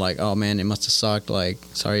 people are like, oh, man, it must have sucked. Like,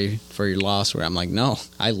 sorry for your loss. Where I'm like, no,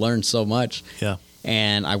 I learned so much. Yeah.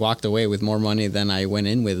 And I walked away with more money than I went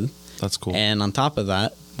in with. That's cool. And on top of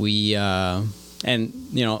that, a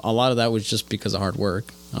lot of that was just because of hard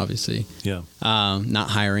work, obviously. Yeah. Not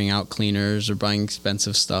hiring out cleaners or buying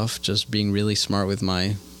expensive stuff, just being really smart with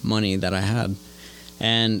my money that I had.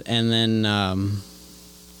 And then,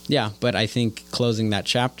 but I think closing that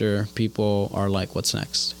chapter, people are like, what's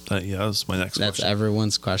next? That was my next question. That's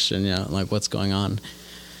everyone's question, like what's going on?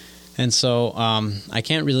 And so I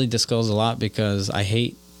can't really disclose a lot because I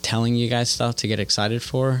hate telling you guys stuff to get excited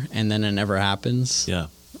for, and then it never happens. Yeah.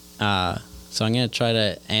 So I'm going to try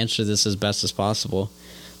to answer this as best as possible.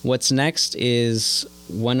 What's next is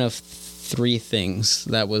one of 3 things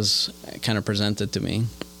that was kind of presented to me.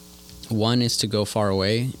 One is to go far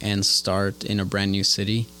away and start in a brand new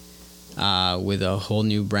city with a whole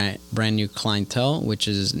new brand new clientele, which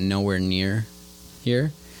is nowhere near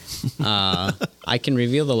here. I can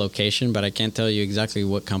reveal the location, but I can't tell you exactly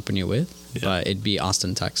what company with. Yeah. But it'd be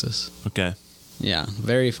Austin, Texas. Okay. Yeah,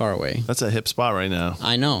 very far away. That's a hip spot right now.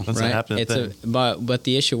 I know, That's right? a happening thing. But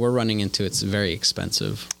the issue we're running into, it's very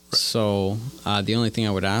expensive. Right. So the only thing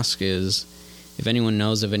I would ask is, if anyone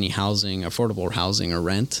knows of any housing, affordable housing or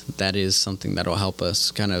rent, that is something that will help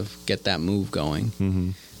us kind of get that move going. Mm-hmm.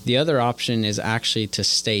 The other option is actually to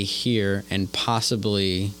stay here and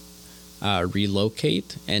possibly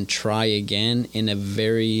relocate and try again in a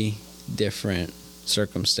very different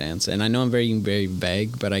circumstance. And I know I'm very, very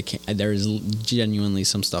vague, but I can't. There is genuinely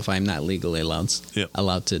some stuff I'm not legally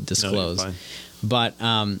allowed to disclose. No, you're fine. But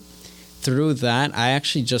through that, I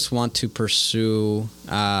actually just want to pursue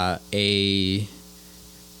a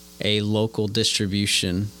local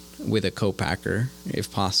distribution with a co-packer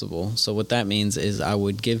if possible. So what that means is I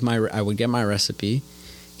would get my recipe,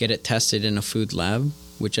 get it tested in a food lab,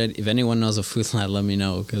 which if anyone knows a food lab, let me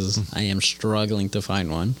know, because I am struggling to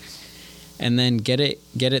find one. And then get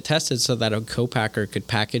it tested so that a co-packer could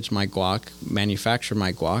package my guac, manufacture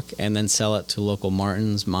my guac, and then sell it to local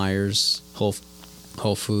Martin's, Myers, Whole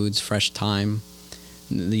Foods, Fresh Time,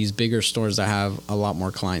 these bigger stores that have a lot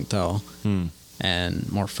more clientele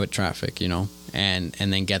and more foot traffic, and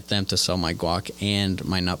then get them to sell my guac and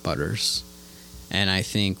my nut butters. And I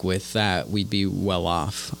think with that, we'd be well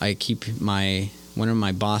off. I keep one of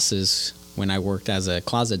my bosses, when I worked as a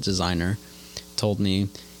closet designer, told me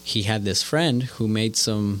he had this friend who made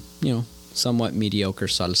some, somewhat mediocre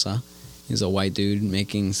salsa. He's a white dude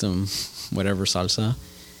making some whatever salsa.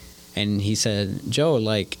 And he said, Joe,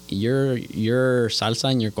 like, your salsa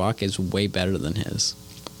and your guac is way better than his.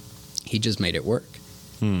 He just made it work.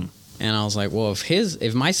 And I was like, well,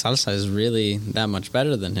 if my salsa is really that much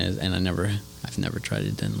better than his, and I've never tried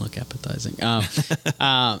it, didn't look appetizing.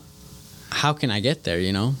 How can I get there,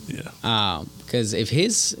 Yeah. Because if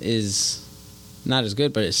his is not as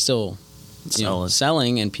good, but it's still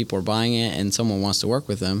selling and people are buying it and someone wants to work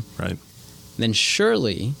with them, right? Then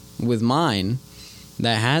surely with mine,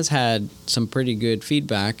 that has had some pretty good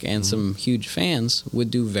feedback and some huge fans, would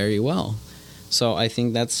do very well. So I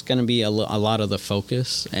think that's going to be a lot of the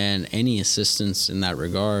focus, and any assistance in that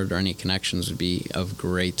regard or any connections would be of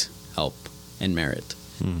great help and merit.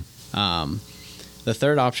 The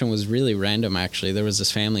third option was really random, actually. There was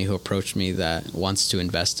this family who approached me that wants to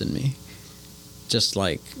invest in me. Just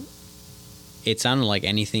like, it sounded like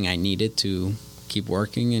anything I needed to keep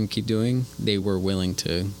working and keep doing, they were willing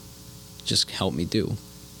to just help me do.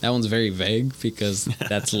 That one's very vague because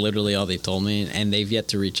that's literally all they told me, and they've yet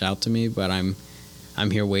to reach out to me, but I'm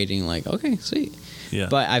here waiting, like, okay, sweet. Yeah.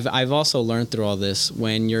 But I've also learned through all this,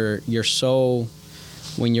 when you're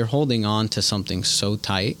holding on to something so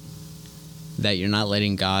tight that you're not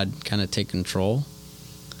letting God kind of take control,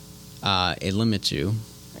 it limits you.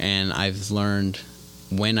 And I've learned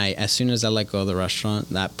as soon as I let go of the restaurant,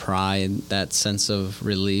 that pride, that sense of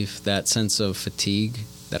relief, that sense of fatigue,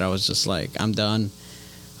 that I was just like, I'm done.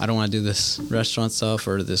 I don't want to do this restaurant stuff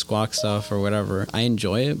or this guac stuff or whatever. I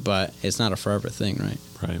enjoy it, but it's not a forever thing, right?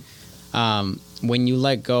 Right. When you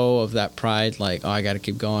let go of that pride, like, oh, I got to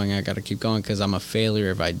keep going because I'm a failure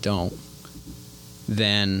if I don't,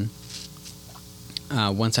 then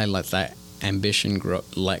once I let that ambition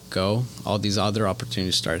let go, all these other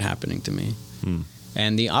opportunities start happening to me.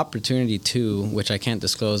 And the opportunity too, which I can't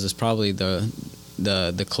disclose, is probably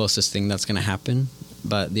the closest thing that's going to happen.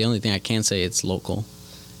 But the only thing I can say, it's local.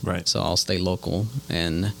 Right. So I'll stay local,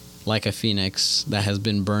 and like a phoenix that has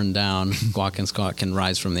been burned down, Guac and Scott can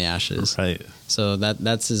rise from the ashes. Right. So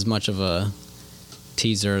that's as much of a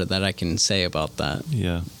teaser that I can say about that.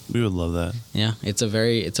 Yeah, we would love that. Yeah, it's a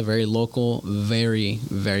very local, very,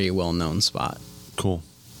 very well known spot. Cool.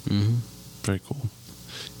 Very cool.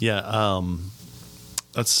 Yeah.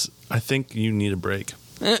 I think you need a break.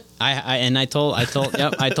 I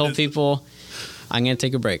told people I'm gonna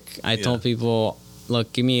take a break. I told people,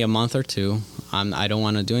 look, give me a month or two. I don't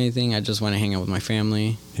want to do anything. I just want to hang out with my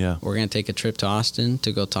family. Yeah. We're gonna take a trip to Austin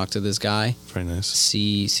to go talk to this guy. Very nice.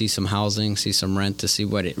 See some housing, see some rent, to see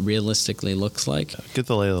what it realistically looks like. Get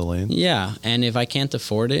the lay of the land. Yeah, and if I can't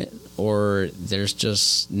afford it, or there's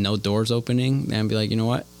just no doors opening, then I'll be like, you know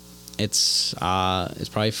what? It's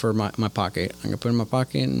probably for my pocket. I'm gonna put it in my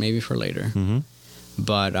pocket, and maybe for later.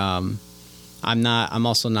 But I'm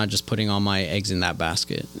also not just putting all my eggs in that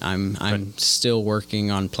basket. I'm still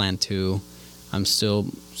working on plan 2. I'm still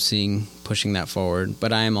pushing that forward,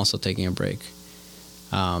 but I am also taking a break.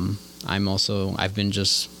 I've been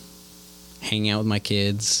just hanging out with my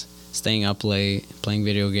kids, staying up late, playing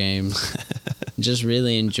video games, just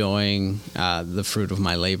really enjoying the fruit of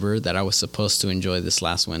my labor that I was supposed to enjoy this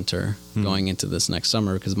last winter, going into this next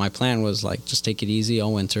summer, because my plan was like, just take it easy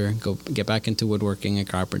all winter, go get back into woodworking and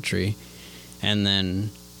carpentry, and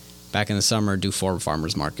then back in the summer do 4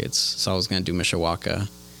 farmers markets. So I was going to do Mishawaka.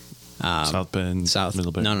 South Bend,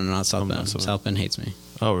 Middle Bend. No, not South Bend. South Bend hates me.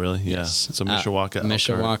 Oh, really? Yeah. Yes. So Mishawaka,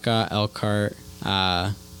 Mishawaka, Elkhart,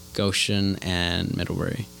 Goshen, and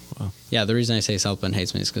Middlebury. Wow. Yeah, the reason I say South Bend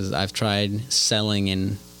hates me is because I've tried selling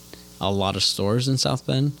in a lot of stores in South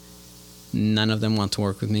Bend. None of them want to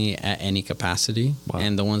work with me at any capacity. Wow.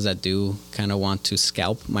 And the ones that do kind of want to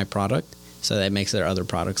scalp my product, so that makes their other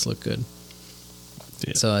products look good.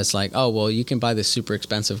 Yeah. So it's like, oh, well, you can buy this super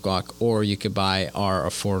expensive guac, or you could buy our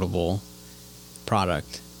affordable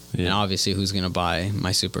product. Yeah. And obviously, who's going to buy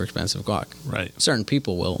my super expensive guac? Right. Certain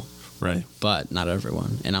people will, Right. but not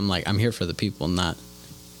everyone. And I'm like, I'm here for the people, not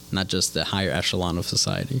just the higher echelon of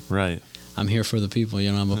society. Right. I'm here for the people,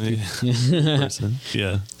 I'm a Person.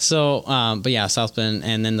 Yeah. So, but yeah, South Bend,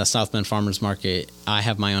 and then the South Bend Farmers Market, I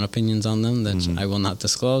have my own opinions on them that I will not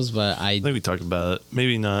disclose, but I think we talked about it.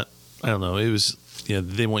 Maybe not. I don't know. It was,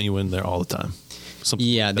 they want you in there all the time.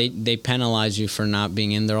 Something like that. they penalize you for not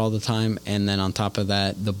being in there all the time. And then on top of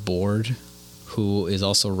that, the board, who is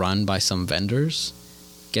also run by some vendors,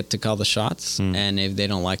 get to call the shots. And if they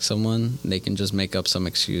don't like someone, they can just make up some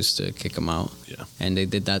excuse to kick them out. Yeah. And they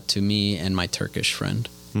did that to me and my Turkish friend.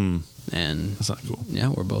 And That's not cool. yeah,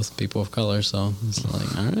 we're both people of color, so it's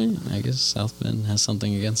like, all right, I guess South Bend has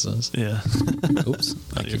something against us. Yeah. Oops,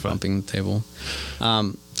 I You're keep fine. bumping the table.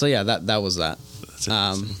 So yeah, that was that. That's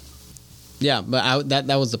interesting. Yeah, but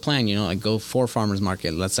that was the plan, like go for farmers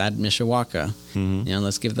market. Let's add Mishawaka.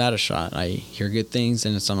 Let's give that a shot. I hear good things,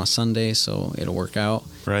 and it's on a Sunday, so it'll work out.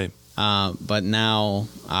 Right. But now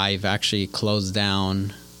I've actually closed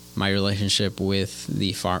down my relationship with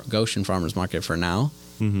the Goshen Farmers Market for now,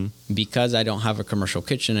 because I don't have a commercial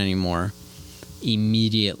kitchen anymore.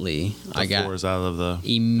 Immediately, I got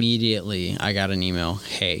an email.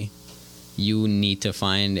 Hey, you need to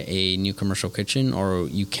find a new commercial kitchen, or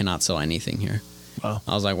you cannot sell anything here. Wow.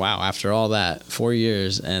 I was like, wow. After all that, 4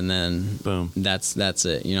 years, and then Boom. That's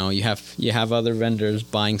it. You have other vendors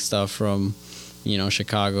buying stuff from,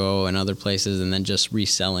 Chicago and other places, and then just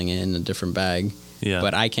reselling it in a different bag. Yeah.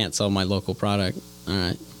 But I can't sell my local product. All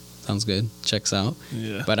right. Sounds good. Checks out.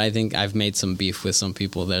 Yeah. But I think I've made some beef with some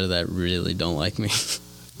people there that really don't like me.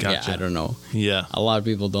 Gotcha. Yeah, I don't know. Yeah. A lot of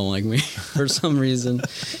people don't like me for some reason.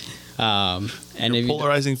 And You're a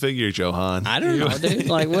polarizing figure, Johan. I don't know, dude.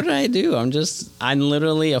 Like, what did I do? I'm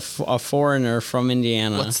literally a foreigner from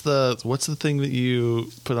Indiana. What's the thing that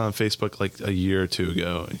you put on Facebook like a year or two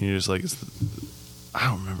ago? And you're just like, I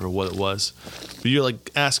don't remember what it was, but you're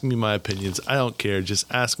like, asking me my opinions. I don't care. Just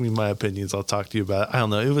ask me my opinions. I'll talk to you about it. I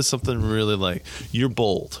don't know. It was something really like, you're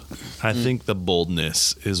bold. I think the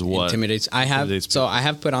boldness is what intimidates. I have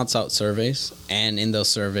people. put out surveys, and in those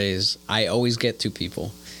surveys, I always get two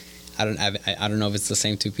people. I don't know if it's the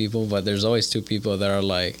same two people, but there's always two people that are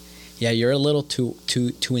like, yeah, you're a little too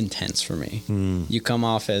intense for me. You come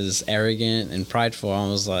off as arrogant and prideful. I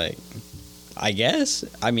was like, I guess.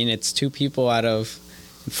 I mean, it's two people out of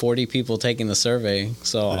 40 people taking the survey,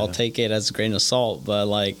 so I'll take it as a grain of salt, but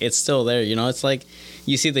like, it's still there. It's like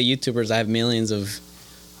you see the YouTubers that have millions of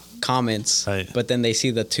comments, but then they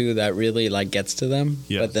see the two that really like gets to them.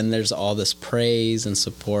 But then there's all this praise and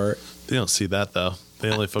support. They don't see that though. They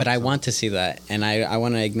only focus but I want to see that, and I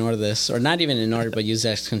want to ignore this, or not even ignore it, but use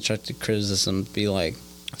that as constructive criticism. Be like,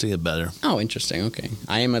 to get better. Oh, interesting. Okay,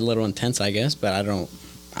 I am a little intense, I guess, but I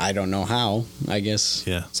don't know how. I guess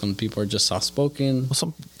some people are just soft spoken.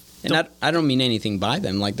 Well, and I don't mean anything by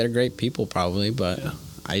them. Like, they're great people probably, but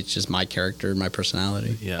it's just my character, my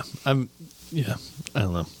personality. Yeah, I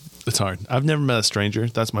don't know. It's hard. I've never met a stranger.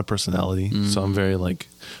 That's my personality. So I'm very like,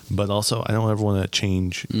 but also I don't ever want to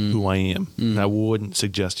change who I am. And I wouldn't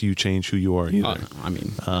suggest you change who you are either. I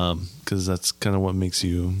mean, because that's kind of what makes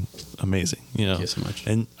you amazing. Thank you so much.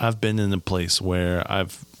 And I've been in a place where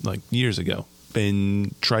I've like years ago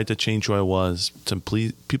tried to change who I was to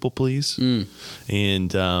people please,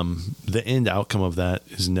 and the end outcome of that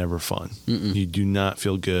is never fun. You do not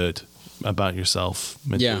feel good about yourself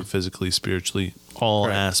mentally, physically, spiritually, all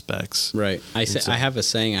aspects. Right. I have a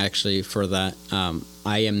saying actually for that.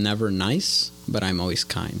 I am never nice, but I'm always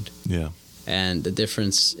kind. Yeah. And the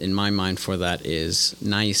difference in my mind for that is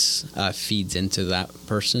nice feeds into that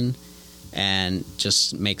person and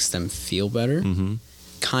just makes them feel better.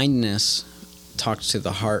 Kindness talks to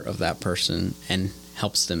the heart of that person and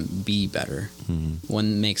helps them be better.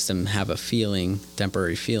 One makes them have a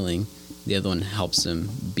temporary feeling. The other one helps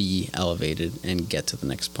them be elevated and get to the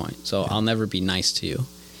next point. So I'll never be nice to you,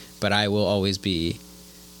 but I will always be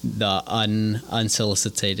the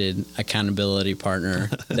unsolicited accountability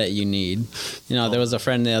partner that you need. There was a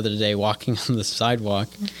friend the other day walking on the sidewalk,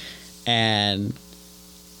 and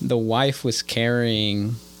the wife was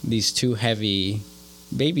carrying these two heavy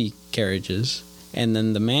baby carriages, and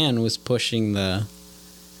then the man was pushing the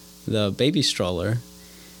baby stroller.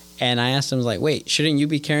 And I asked him, like, wait, shouldn't you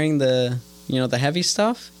be carrying the heavy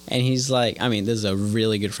stuff? And he's like, I mean, this is a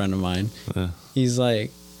really good friend of mine. He's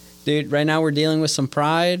like, dude, right now we're dealing with some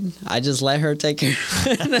pride. I just let her take care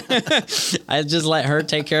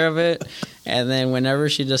of it. And then whenever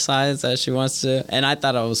she decides that she wants to, and I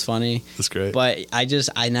thought it was funny. That's great. But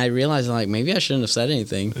I realized, like, maybe I shouldn't have said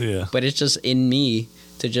anything. Yeah. But it's just in me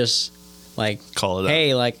to just, like, call it out.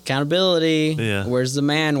 Hey, like, accountability. Yeah. Where's the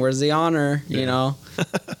man? Where's the honor? You know?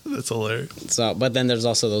 That's hilarious. So, but then there's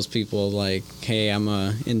also those people like, hey, I'm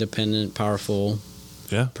a independent, powerful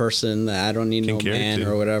person that I don't need no man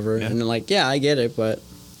or whatever. Yeah. And they're like, yeah, I get it, but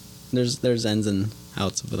there's ends and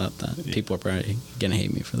outs without that. Yeah. People are probably gonna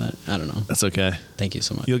hate me for that. I don't know. That's okay. Thank you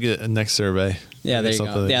so much. You'll get a next survey. Yeah, there you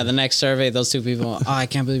go. Yeah, the next survey, those two people, I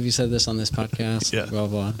can't believe you said this on this podcast. Yeah. Blah,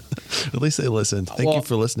 blah. At least they listened. Thank you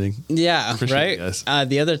for listening. Yeah, Appreciate right? you guys.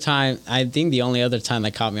 The other time, I think the only other time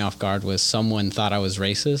that caught me off guard was someone thought I was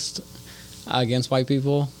racist against white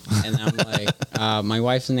people. And I'm like, my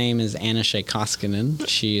wife's name is Anna Shea Koskinen.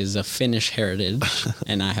 She is of Finnish heritage,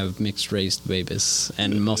 and I have mixed race babies,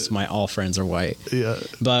 and most of my all friends are white. Yeah.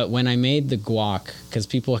 But when I made the guac, because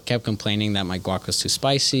people kept complaining that my guac was too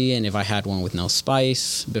spicy, and if I had one with no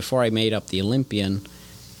spice, before I made up the Olympian,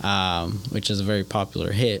 which is a very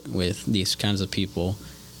popular hit with these kinds of people,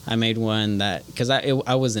 I made one that, because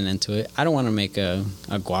I wasn't into it. I don't want to make a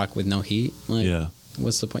guac with no heat. Like, yeah.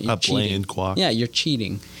 What's the point? You're cheating. Guac. Yeah, you're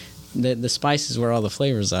cheating. The spice is where all the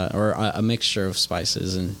flavors are, or a mixture of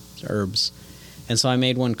spices and herbs. And so I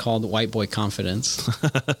made one called White Boy Confidence,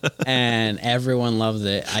 and everyone loved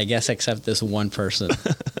it. I guess except this one person.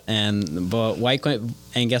 And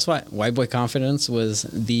guess what? White Boy Confidence was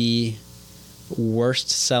the worst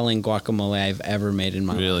selling guacamole I've ever made in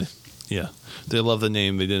my life. Really? Yeah. They love the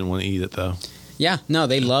name. They didn't want to eat it though. Yeah. No,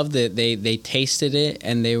 they loved it. They tasted it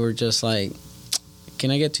and they were just like, can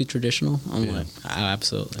I get too traditional? I'm like, oh,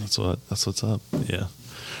 absolutely. That's what's up. Yeah.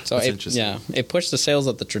 So it pushed the sales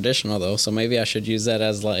of the traditional though. So maybe I should use that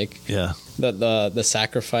as like the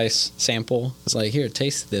sacrifice sample. It's like, here,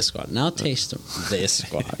 taste this guac. Now taste this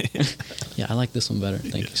guac. Yeah, I like this one better.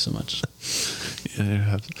 Thank you so much.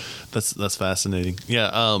 Yeah, that's fascinating. Yeah.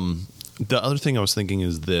 The other thing I was thinking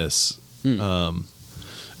is this.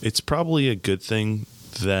 It's probably a good thing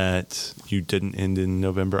that you didn't end in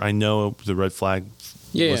November. I know the red flag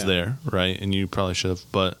was there, right? And you probably should have,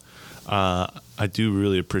 but I do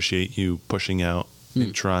really appreciate you pushing out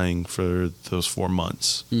and trying for those 4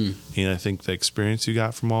 months. And I think the experience you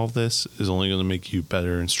got from all of this is only going to make you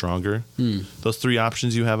better and stronger. Those 3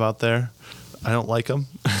 options you have out there, I don't like them.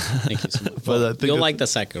 Thank you so much. But I think you'll like the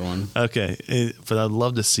second one. Okay. But I'd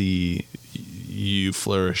love to see you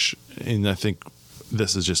flourish, and I think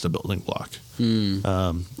this is just a building block.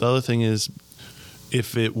 The other thing is,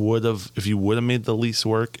 if you would have made the lease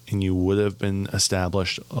work and you would have been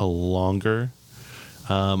established longer,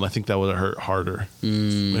 I think that would have hurt harder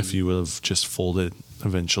if you would have just folded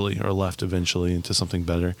eventually or left eventually into something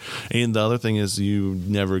better. And the other thing is, you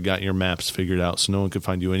never got your maps figured out, so no one could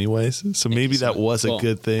find you anyways. So maybe that was a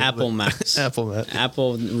good thing. Apple Maps.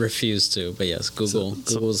 Apple refused to, but yes,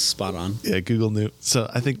 Google's spot on. Yeah, Google knew. So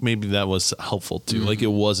I think maybe that was helpful too. Like, it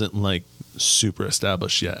wasn't like super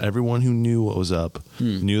established yet. Everyone who knew what was up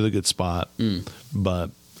knew the good spot, but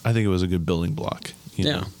I think it was a good building block. You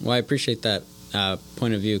know? Well, I appreciate that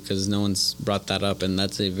point of view, because no one's brought that up, and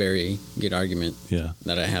that's a very good argument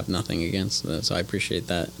that I have nothing against. So I appreciate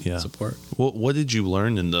that support. What did you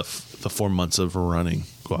learn in the 4 months of running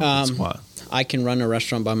Guac Squat? I can run a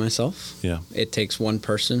restaurant by myself. Yeah. It takes one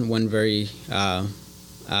person, one very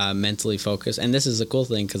mentally focused. And this is a cool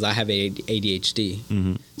thing, because I have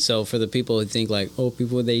ADHD. So for the people who think like, oh,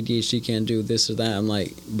 people with ADHD can't do this or that, I'm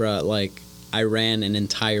like, bruh, like, I ran an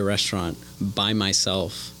entire restaurant by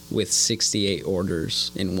myself with 68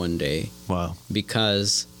 orders in one day. Wow.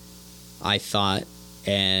 Because I thought,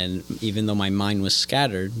 and even though my mind was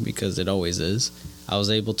scattered, because it always is, I was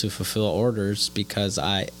able to fulfill orders because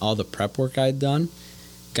all the prep work I'd done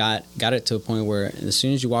got it to a point where as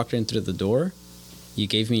soon as you walked in through the door, you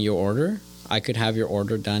gave me your order, I could have your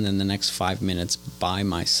order done in the next 5 minutes by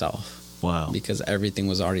myself. Wow. Because everything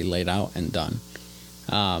was already laid out and done.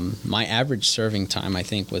 My average serving time, I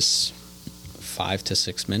think, was 5 to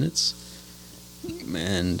 6 minutes,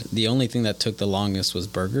 and the only thing that took the longest was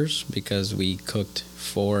burgers, because we cooked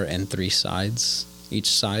 4 and 3 sides each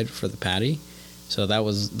side for the patty, so that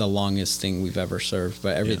was the longest thing we've ever served,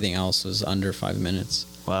 but everything else was under 5 minutes.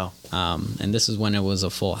 Wow. And this is when it was a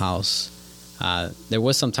full house. There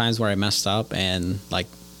was some times where I messed up and like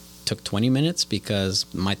took 20 minutes because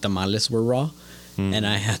my tamales were raw and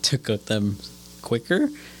I had to cook them quicker,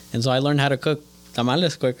 and so I learned how to cook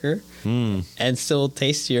tamales quicker and still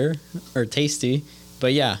tastier or tasty.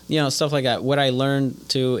 But yeah, stuff like that. What I learned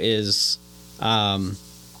too is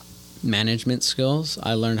management skills.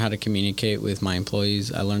 I learned how to communicate with my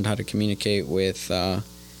employees. I learned how to communicate with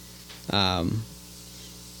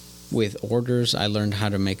orders. I learned how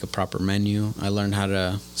to make a proper menu. I learned how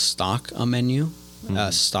to stock a menu,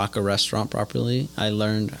 stock a restaurant properly. I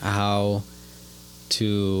learned how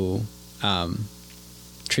to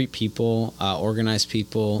treat people, organize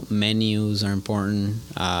people. Menus are important.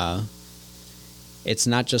 It's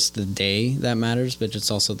not just the day that matters, but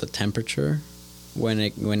it's also the temperature when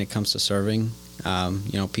it comes to serving.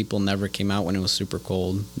 People never came out when it was super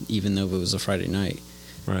cold, even though it was a Friday night.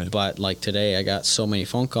 Right. But like today, I got so many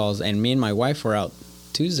phone calls, and me and my wife were out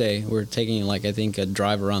Tuesday. We were taking I think a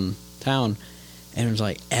drive around town, and it was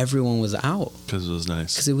like everyone was out because it was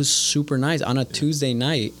nice. Because it was super nice on a Tuesday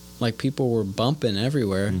night. Like people were bumping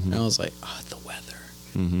everywhere, and I was like, "Oh, the weather,"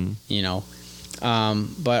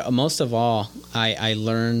 But most of all, I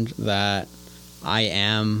learned that I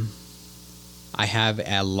have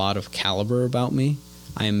a lot of caliber about me.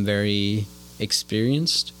 I am very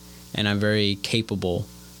experienced, and I'm very capable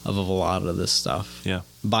of a lot of this stuff. Yeah.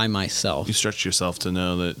 By myself. You stretch yourself to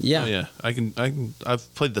know that. Yeah. Oh, yeah.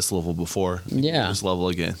 I've played this level before. Yeah. This level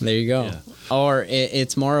again. There you go. Yeah. Or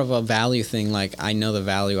it's more of a value thing. Like I know the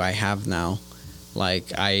value I have now.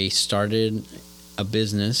 Like I started a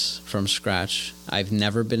business from scratch. I've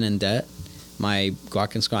never been in debt. My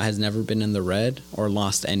Guac and Squat has never been in the red or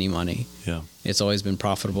lost any money. Yeah. It's always been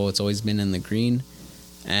profitable. It's always been in the green.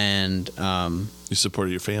 And you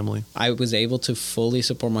supported your family? I was able to fully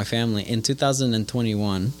support my family. In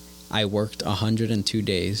 2021, I worked 102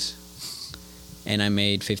 days, and I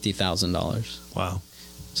made $50,000. Wow.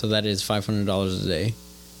 So that is $500 a day,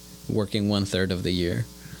 working 1/3 of the year.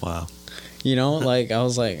 Wow. I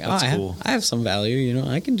was like, That's cool. I have some value,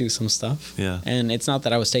 I can do some stuff. Yeah. And it's not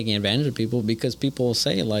that I was taking advantage of people, because people will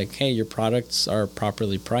say like, hey, your products are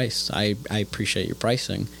properly priced. I appreciate your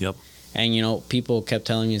pricing. Yep. And, people kept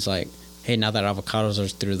telling me, it's like, hey, now that avocados are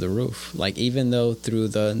through the roof. Like, even though through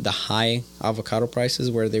the high avocado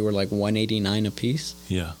prices where they were like $1.89 a piece.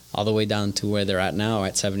 Yeah. All the way down to where they're at now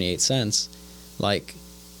at 78 cents. Like,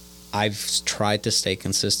 I've tried to stay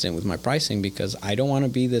consistent with my pricing, because I don't want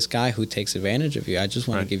to be this guy who takes advantage of you. I just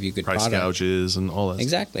want to give you good price product. gouges and all that.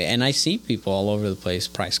 Exactly. And I see people all over the place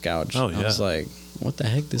price gouge. Oh, yeah. I was like, what the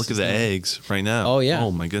heck? Look at the eggs right now. Oh, yeah.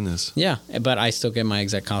 Oh, my goodness. Yeah. But I still get my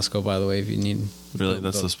eggs at Costco, by the way, if you need. Really?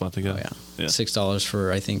 That's the spot to go? Oh, yeah. Yeah. $6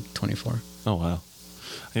 for, I think, 24. Oh, wow.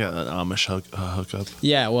 I got an Amish hookup.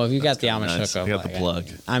 Yeah, well, if you got the Amish nice. hookup. I got the plug.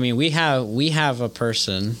 I mean, we have a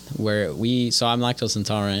person where so I'm lactose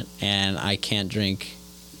intolerant, and I can't drink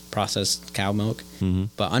processed cow milk,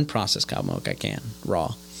 but unprocessed cow milk I can,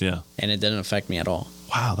 raw. Yeah. And it didn't affect me at all.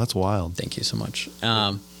 Wow, that's wild. Thank you so much.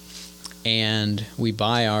 And we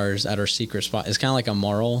buy ours at our secret spot. It's kind of like a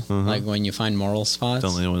moral, like when you find moral spots.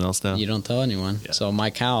 Don't let anyone else know. You don't tell anyone. Yeah. So my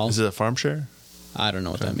cow. Is it a farm share? I don't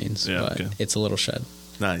know what that means, but it's a little shed.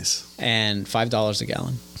 Nice. And $5 a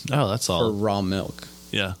gallon. Oh, that's solid. For raw milk.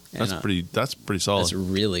 Yeah, that's pretty solid. That's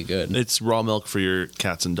really good. It's raw milk for your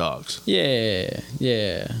cats and dogs.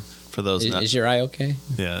 Yeah. For those, is your eye okay?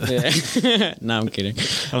 Yeah. No, I'm kidding.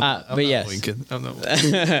 I'm but yes, winking. I'm not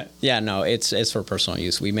winking. yeah, no, it's for personal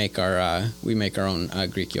use. We make our own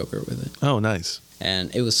Greek yogurt with it. Oh, nice.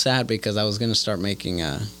 And it was sad because I was gonna start making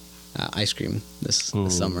ice cream this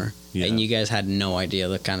summer, and you guys had no idea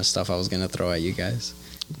the kind of stuff I was gonna throw at you guys.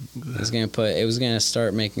 It was gonna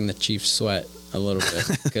start making the chief sweat a little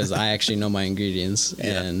bit, because I actually know my ingredients,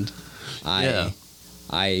 and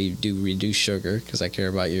I do reduce sugar because I care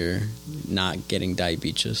about your not getting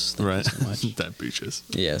diabetes. Right. So much. Diabetes.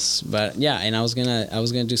 Yes, but yeah, and I was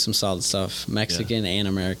gonna do some solid stuff, Mexican and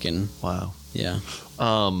American. Wow. Yeah.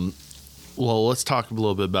 Well, let's talk a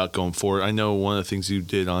little bit about going forward. I know one of the things you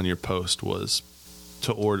did on your post was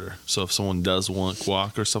to order. So if someone does want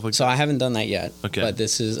guac or stuff like that. So I haven't done that yet. Okay. But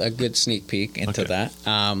this is a good sneak peek into that.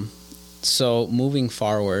 So moving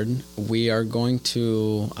forward, I'm going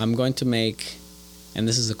to make, and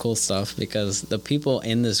this is the cool stuff, because the people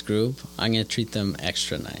in this group, I'm going to treat them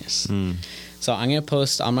extra nice. So I'm going to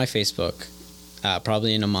post on my Facebook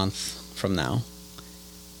probably in a month from now.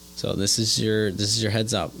 So this is your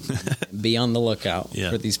heads up. Be on the lookout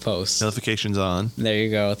for these posts. Notifications on. There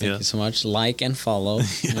you go. Thank you so much. Like and follow.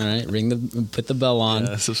 All right. Put the bell on.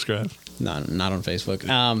 Yeah, subscribe. No, not on Facebook.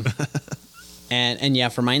 And yeah,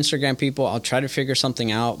 for my Instagram people, I'll try to figure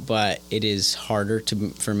something out, but it is harder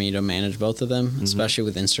for me to manage both of them, especially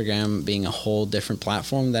with Instagram being a whole different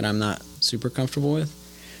platform that I'm not super comfortable with.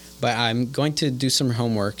 But I'm going to do some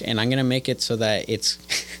homework, and I'm going to make it so that it's...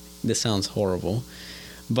 this sounds horrible,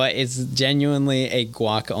 but it's genuinely a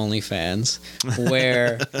guac OnlyFans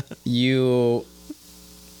where you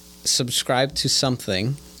subscribe to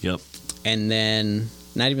something. Yep. And then,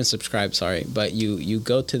 not even subscribe, sorry, but you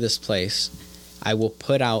go to this place. I will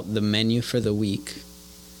put out the menu for the week.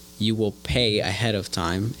 You will pay ahead of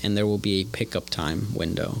time, and there will be a pickup time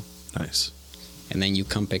window. Nice. And then you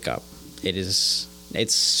come pick up.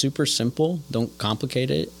 It's super simple. Don't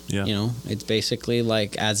complicate it. Yeah. You know, it's basically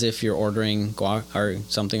like as if you're ordering guac or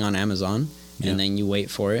something on Amazon, and then you wait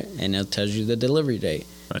for it, and it tells you the delivery date.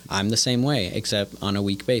 Right. I'm the same way, except on a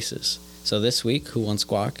week basis. So this week, who wants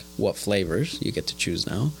guac? What flavors? You get to choose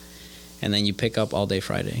now. And then you pick up all day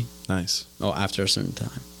Friday. Nice. Oh, after a certain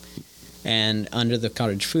time. And under the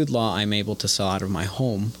cottage food law, I'm able to sell out of my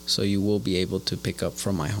home. So you will be able to pick up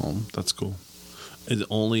from my home. That's cool. Is it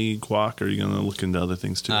only guac, or are you going to look into other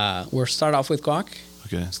things too? We'll start off with guac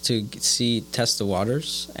Okay. to test the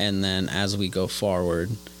waters. And then as we go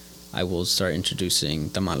forward, I will start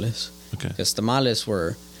introducing tamales. Okay. Because tamales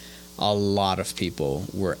were... a lot of people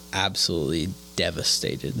were absolutely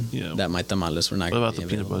devastated that my tamales were not What going about to be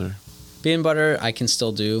the peanut available. butter? Peanut butter, I can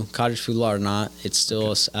still do. Cottage food law or not, it's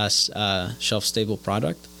still a shelf-stable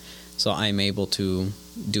product. So I'm able to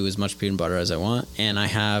do as much peanut butter as I want. And I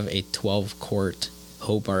have a 12-quart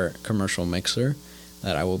Hobart commercial mixer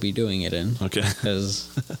that I will be doing it in. Okay. Because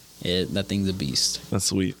that thing's a beast. That's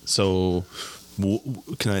sweet. So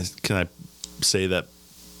can I say that,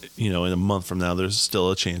 you know, in a month from now, there's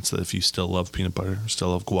still a chance that if you still love peanut butter, still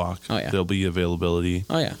love guac, there'll be availability.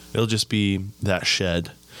 Oh, yeah. It'll just be that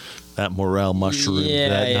shed, that morel mushroom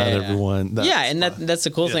that not everyone... And that's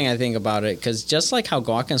the cool thing, I think, about it. Because just like how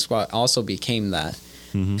guac and squat also became that.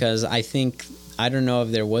 Because I don't know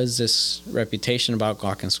if there was this reputation about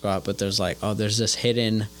guac and squat, but there's like, there's this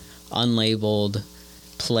hidden, unlabeled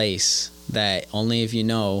place that only if you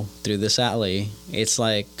know through this alley, it's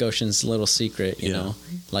like Goshen's little secret, you know.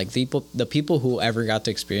 Like the people who ever got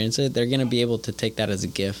to experience it, they're gonna be able to take that as a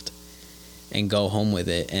gift and go home with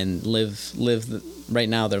it and live right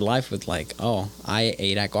now their life with like, I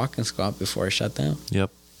ate at Guac and Squat before I shut down.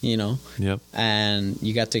 Yep. You know. Yep. And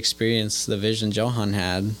you got to experience the vision Johan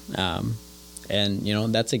had, and you know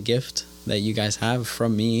that's a gift that you guys have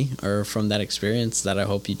from me or from that experience that I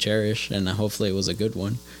hope you cherish, and hopefully it was a good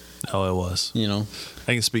one. Oh, it was. You know,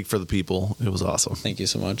 I can speak for the people. It was awesome. Thank you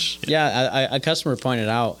so much. Yeah, a customer pointed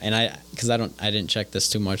out, and I didn't check this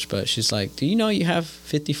too much, but she's like, "Do you know you have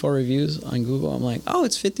 54 reviews on Google?" I'm like, "Oh,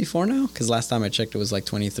 it's 54 now," because last time I checked it was like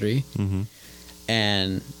 23. Mm-hmm.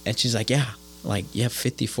 And she's like, "Yeah, like you have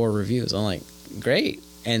 54 reviews." I'm like, "Great."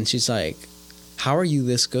 And she's like, "How are you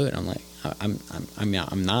this good?" I'm like, I'm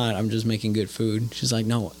not. I'm just making good food." She's like,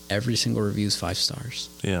 "No, every single review is 5 stars."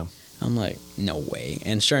 Yeah. I'm like, "No way."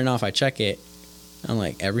 And sure enough, I check it. I'm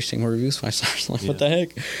like, every single review is 5 stars. I'm like, what the heck?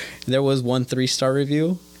 There was one 3-star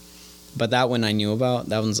review, but that one I knew about.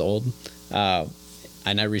 That one's old. And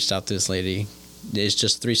I reached out to this lady. It's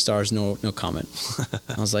just 3 stars, no comment.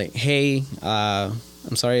 I was like, "Hey,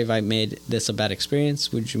 I'm sorry if I made this a bad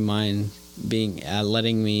experience. Would you mind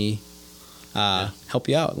letting me help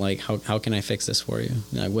you out? Like, how can I fix this for you?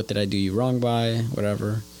 Like, what did I do you wrong by?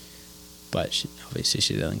 Whatever." But obviously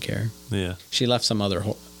she doesn't care. Yeah. She left some other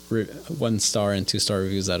 1-star and 2-star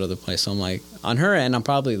reviews that other place. So I'm like, on her end, I'm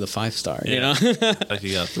probably the 5-star. You know. Like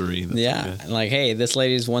you got 3. That's okay. Like, hey, this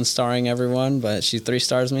lady's 1-starring everyone, but she 3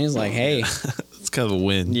 stars me. It's like, hey, it's kind of a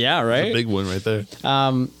win. Yeah, right. It's a big win right there.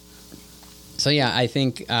 So yeah, I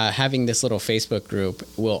think having this little Facebook group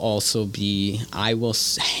will also be. I will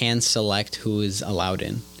hand select who is allowed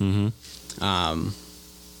in. Mm-hmm.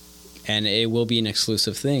 And it will be an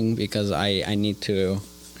exclusive thing because I need to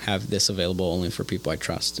have this available only for people I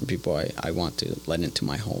trust and people I want to let into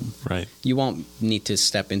my home. Right. You won't need to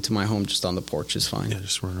step into my home. Just on the porch is fine. Yeah,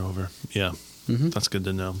 just run over. Yeah. Mm-hmm. That's good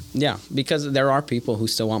to know. Yeah, because there are people who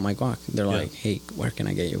still want my guac. They're like, "Hey, where can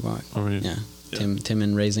I get your guac?" Oh, right. Yeah.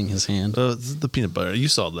 Tim raising his hand. The peanut butter. You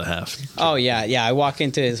saw the half. Oh, yeah. I walk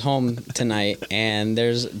into his home tonight, and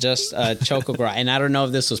there's just a Choco Guac. And I don't know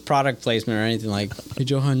if this was product placement or anything like, "Hey,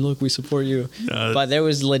 Johan, look, we support you." But there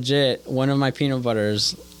was legit one of my peanut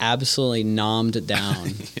butters absolutely nommed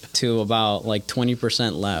down to about like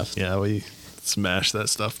 20% left. Yeah, we smash that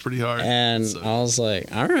stuff pretty hard. And I was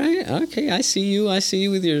like, all right, okay, I see you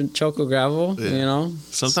with your Choco Gravel, you know.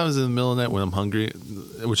 Sometimes in the middle of the night when I'm hungry,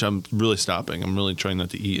 which I'm really stopping, I'm really trying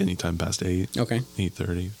not to eat anytime past 8. Okay.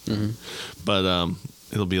 8:30. Mm-hmm. But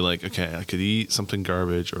it'll be like, okay, I could eat something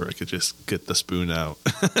garbage or I could just get the spoon out.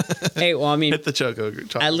 Hey, well, I mean, hit the Choco.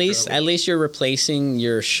 At least you're replacing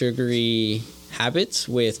your sugary habits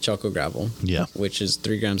with choco gravel. Yeah. Which is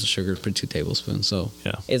 3 grams of sugar per 2 tablespoons. So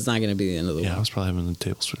Yeah. it's not going to be the end of the Yeah, I world. was probably having a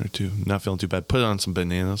tablespoon or two. Not feeling too bad. Put on some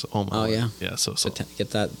bananas. Oh, my Lord. Yeah. Yeah, so.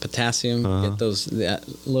 Get that potassium, get that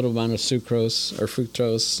little amount of sucrose or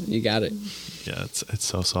fructose. You got it. Yeah, it's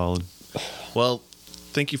so solid. Well,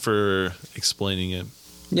 thank you for explaining it.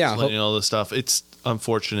 Yeah. Explaining all this stuff. It's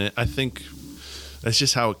unfortunate. I think that's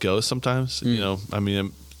just how it goes sometimes. You know, I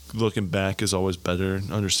mean, looking back is always better.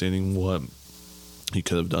 Understanding what you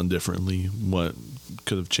could have done differently, what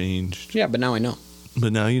could have changed. Yeah, but now I know.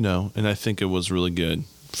 But now you know, and I think it was really good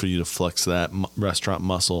for you to flex that restaurant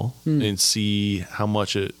muscle and see how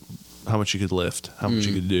much you could lift, how much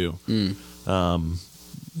you could do.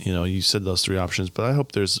 You know, you said those 3 options, but I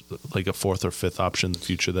hope there's like a 4th or 5th option in the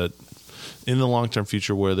future, that in the long-term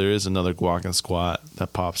future where there is another guac and squat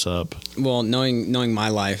that pops up. Well, knowing my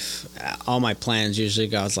life, all my plans usually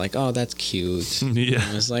God's like, oh, that's cute. Yeah.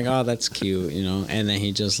 And it's like, oh, that's cute, you know. And then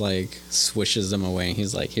he just like swishes them away.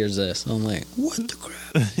 He's like, here's this. I'm like, what the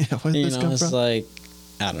crap? Yeah, where did this come it's from? like,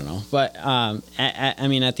 I don't know. But I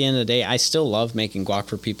mean, at the end of the day, I still love making guac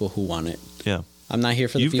for people who want it. Yeah. I'm not here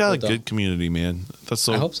for the You've people. got a good community, man. That's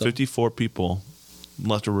so. I hope so. 54 people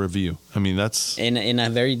left a review. I mean, that's in a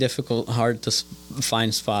very difficult, hard to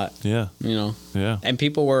find spot. yeah, You know. yeah. And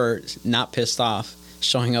people were not pissed off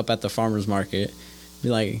showing up at the farmer's market. Be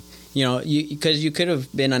like, you know, because you could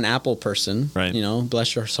have been an Apple person, Right. You know,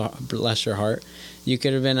 bless your heart. You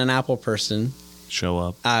could have been an Apple person. Show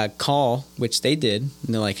up. Call, which they did.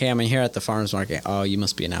 And they're like, hey, I'm here at the farmer's market. Oh, you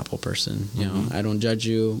must be an Apple person. You know, I don't judge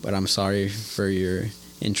you, but I'm sorry for your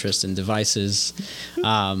interest in devices.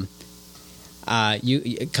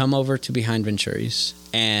 You come over to Behind Venturi's,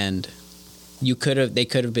 and they could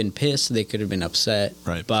have been pissed, they could have been upset,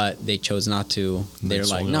 Right. but they chose not to. They're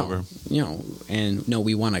like, swung no, over. you know, and no,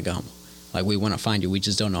 we want to come. Like, we want to find you. We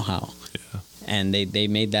just don't know how. Yeah. And they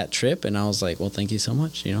made that trip, and I was like, well, thank you so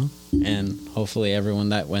much, you know. And hopefully everyone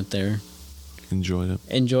that went there Enjoyed it.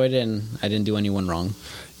 and I didn't do anyone wrong.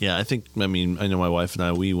 Yeah, I mean, I know my wife and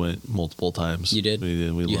I, we went multiple times. You did? We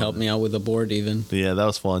did. We You loved helped it. me out with the board even. Yeah, that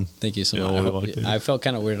was fun. Thank you so Yeah, much. we walked in. I felt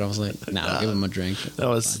kind of weird. I was like, nah, I'll give him a drink. That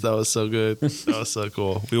was so good. That was so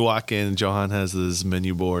cool. We walk in, and Johan has this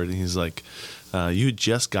menu board, and he's like, you had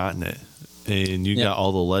just gotten it, and you got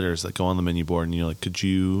all the letters that go on the menu board, and you're like, could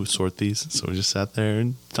you sort these? So we just sat there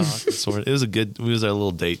and talked and sorted. It was our little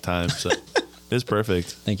date time, so it was perfect.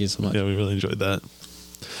 Thank you so much. Yeah, we really enjoyed that.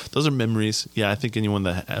 Those are memories. Yeah, I think anyone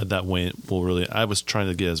that went will really. I was trying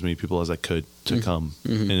to get as many people as I could to come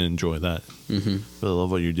and enjoy that. Really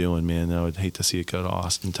love what you're doing, man. I would hate to see it go to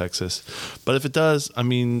Austin, Texas, but if it does, I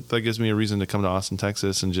mean, that gives me a reason to come to Austin,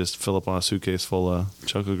 Texas, and just fill up on a suitcase full of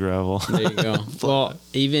choco gravel. There you go. Well,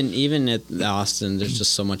 even at Austin, there's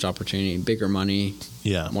just so much opportunity, bigger money,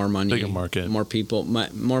 Yeah, more money, bigger market, more people,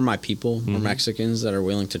 more Mexicans that are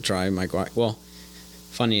willing to try my guac. Well,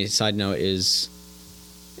 funny side note is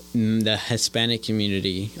the Hispanic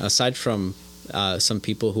community, aside from some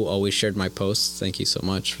people who always shared my posts, thank you so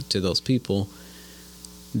much to those people,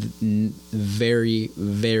 very,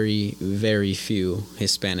 very, very few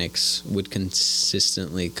Hispanics would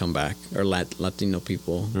consistently come back, or Latino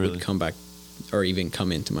people Really? would come back or even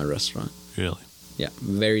come into my restaurant. really. Yeah,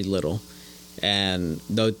 very little. And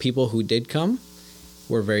the people who did come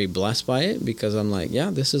were very blessed by it, because I'm like,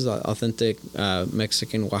 yeah, this is authentic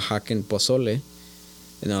Mexican Oaxacan pozole.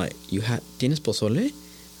 And they're like, ¿Tienes pozole?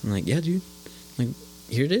 I'm like, yeah, dude. I'm like,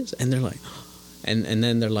 here it is. And they're like, and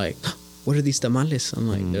then they're like, what are these tamales? I'm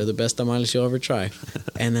like, they're the best tamales you'll ever try.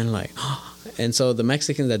 And then like, and so the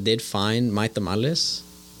Mexicans that did find my tamales,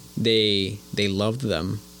 they loved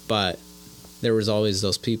them. But there was always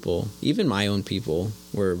those people, even my own people,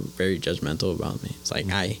 were very judgmental about me. It's like,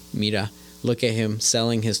 ay, mira, look at him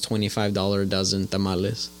selling his $25 a dozen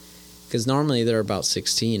tamales. Because normally they're about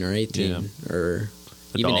 16 or 18 or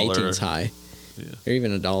even $1. 18's high. Yeah. They're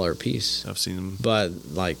even $1 a piece. I've seen them. But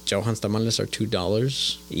like Johan's tamales are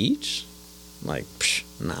 $2 each. Like,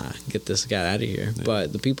 nah, get this guy out of here. Yeah.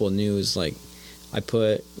 But the people knew, is like, I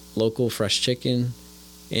put local fresh chicken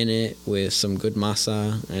in it with some good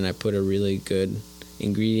masa, and I put a really good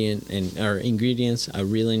ingredients, a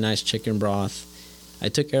really nice chicken broth. I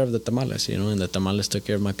took care of the tamales, you know, and the tamales took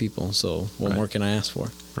care of my people. So what more can I ask for?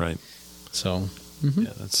 Right. So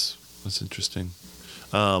Yeah, that's interesting.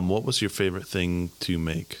 What was your favorite thing to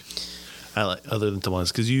make? I like, other than tamales,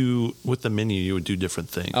 because you, with the menu, you would do different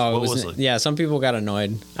things. Oh, what was it? Yeah, some people got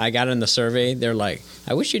annoyed. I got in the survey. They're like,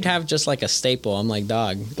 I wish you'd have just like a staple. I'm like,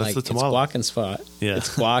 dog, like, the it's tamale. guac and spot. Yeah.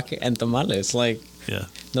 It's guac and tamales. Like, Yeah.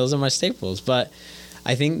 those are my staples. But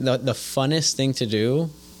I think the funnest thing to do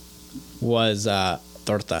was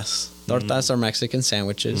tortas. Tortas are Mexican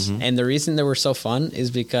sandwiches. And the reason they were so fun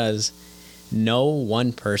is because no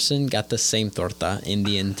one person got the same torta in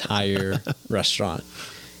the entire restaurant.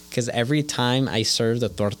 Because every time I served a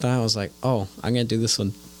torta, I was like, oh, I'm going to do this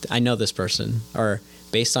one. I know this person. Or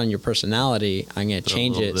based on your personality, I'm going to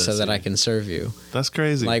change it so that I can serve you. That's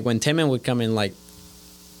crazy. Like when Timon would come in, like,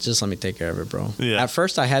 just let me take care of it, bro. Yeah. At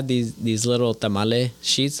first, I had these little tamale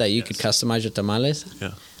sheets that you could customize your tamales.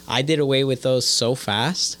 Yeah. I did away with those so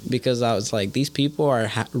fast because I was like, these people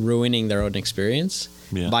are ruining their own experience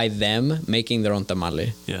by them making their own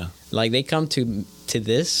tamale. Yeah. Like they come to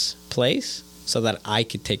this place so that I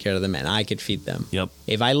could take care of them and I could feed them. Yep.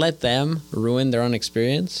 If I let them ruin their own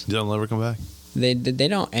experience, You don't ever come back. they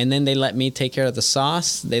don't. And then they let me take care of the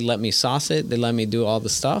sauce. They let me sauce it. They let me do all the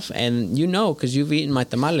stuff. And you know, because you've eaten my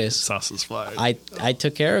tamales. Sauce is fire. I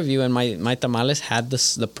took care of you, and my tamales had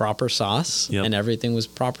the proper sauce, and everything was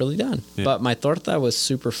properly done. Yep. But my torta was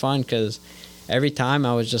super fun because every time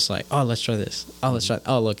I was just like, oh, let's try this. Oh, let's try.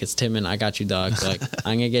 Oh, look, it's Tim, and I got you, dog. Like,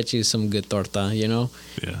 I'm going to get you some good torta, you know?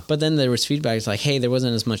 Yeah. But then there was feedback. It's like, hey, there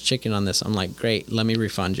wasn't as much chicken on this. I'm like, great, let me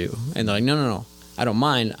refund you. And they're like, no. I don't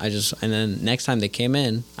mind. And then next time they came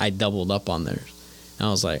in, I doubled up on theirs. And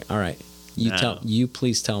I was like, all right, you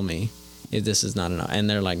please tell me if this is not enough. And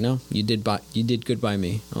they're like, no, you did good by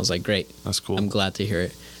me. I was like, great. That's cool. I'm glad to hear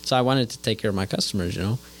it. So I wanted to take care of my customers, you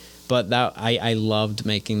know. But that I loved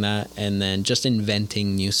making that, and then just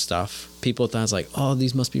inventing new stuff. People thought I was like, oh,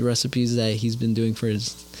 these must be recipes that he's been doing for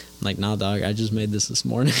his. I'm like, nah, dog, I just made this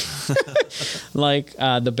morning. Like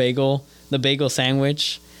the bagel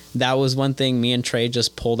sandwich. That was one thing me and Trey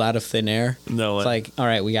just pulled out of thin air. No, it's like, all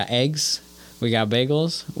right, we got eggs, we got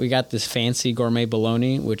bagels, we got this fancy gourmet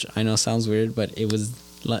bologna, which I know sounds weird, but it was.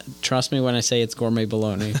 Trust me when I say it's gourmet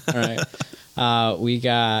bologna. All right, we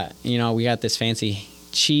got this fancy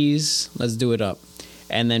cheese. Let's do it up.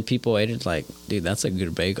 And then people ate it like, dude, that's a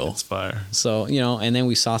good bagel. It's fire. So and then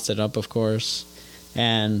we sauced it up, of course,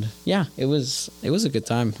 and yeah, it was a good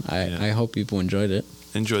time. I hope people enjoyed it.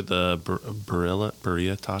 Enjoyed the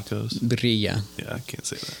birria tacos. Birria. Yeah, I can't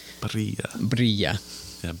say that. Birria.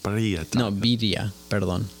 Yeah, birria tacos. No, birria.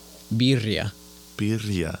 Perdón. Birria.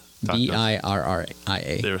 Birria tacos.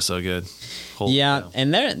 Birria. They were so good.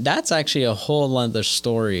 And that's actually a whole other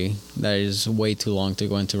story that is way too long to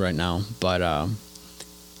go into right now. But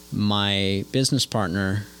my business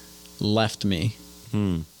partner left me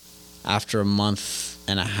after a month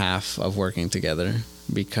and a half of working together,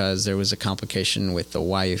 because there was a complication with the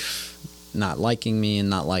wife not liking me and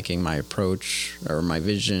not liking my approach or my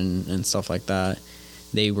vision and stuff like that.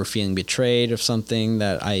 They were feeling betrayed of something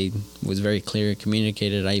that I was very clear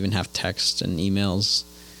communicated. I even have texts and emails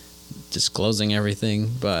disclosing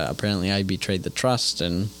everything, but apparently I betrayed the trust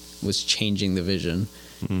and was changing the vision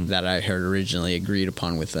that I had originally agreed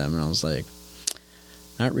upon with them. And I was like,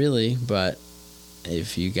 not really, but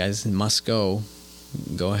if you guys must go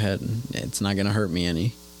ahead. It's not going to hurt me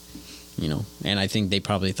any, you know. And I think they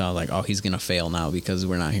probably thought like, oh, he's going to fail now because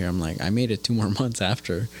we're not here. I'm like, I made it 2 more months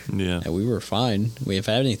after. Yeah. And we were fine. If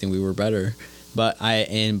anything, we were better. But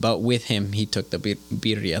with him, he took the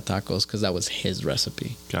birria tacos because that was his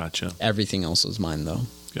recipe. Gotcha. Everything else was mine though.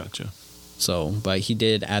 Gotcha. So, but he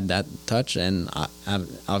did add that touch, and I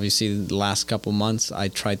obviously the last couple months I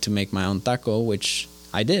tried to make my own taco, which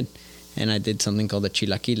I did. And I did something called the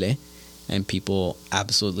chilaquile. And people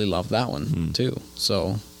absolutely loved that one too.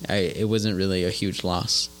 So it wasn't really a huge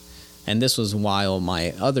loss. And this was while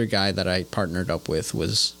my other guy that I partnered up with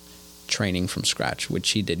was training from scratch,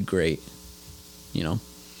 which he did great. You know,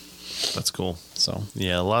 that's cool. So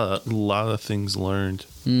yeah, a lot of things learned.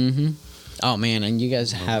 Oh man, and you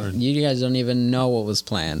guys don't even know what was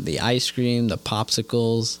planned. The ice cream, the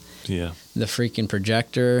popsicles. Yeah. The freaking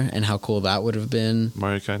projector and how cool that would have been.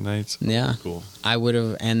 Mario Kart nights. Yeah. Cool. I would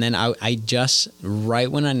have, and then I just, right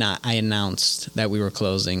when I announced that we were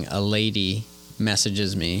closing, a lady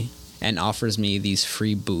messages me and offers me these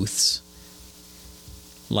free booths.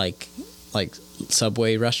 Like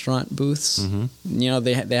Subway restaurant booths. You know,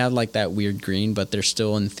 they have like that weird green, but they're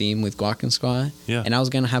still in theme with Guac and Squad. Yeah. And I was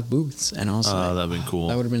going to have booths. And I was like, that'd been cool.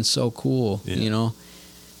 That would have been so cool, you know?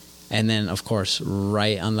 And then, of course,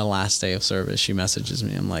 right on the last day of service, she messages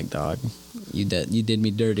me. I'm like, dog, you did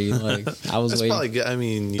me dirty. Like, I was waiting. Probably good. I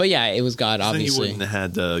mean, but yeah, it was God, obviously. You wouldn't have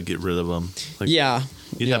had to get rid of them. Like,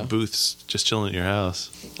 you'd have booths just chilling at your house.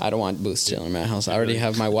 I don't want booths chilling at my house. I already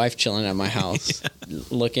have my wife chilling at my house,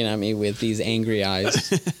 looking at me with these angry eyes,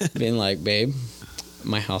 being like, babe,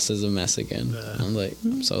 my house is a mess again. I'm like,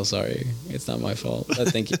 I'm so sorry. It's not my fault.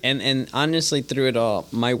 But thank you. And honestly, through it all,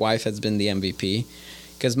 my wife has been the MVP.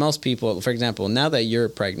 Because most people, for example, now that you're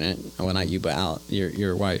pregnant, well, not you, but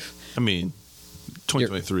your wife. I mean,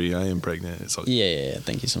 2023, I am pregnant. It's okay. Yeah.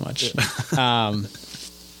 Thank you so much.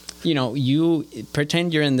 You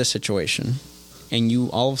pretend you're in this situation, and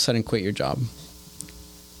you all of a sudden quit your job.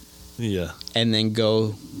 Yeah. And then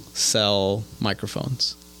go sell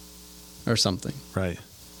microphones or something. Right.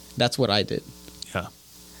 That's what I did. Yeah.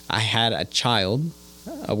 I had a child,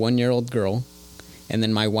 a 1-year-old girl, and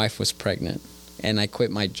then my wife was pregnant. And I quit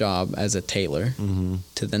my job as a tailor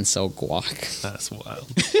to then sell guac. That's wild.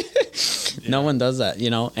 No one does that,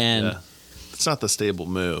 and it's not the stable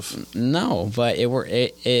move. No, but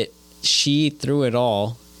she through it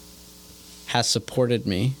all has supported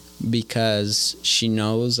me because she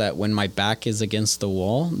knows that when my back is against the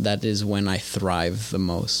wall, that is when I thrive the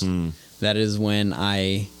most. That is when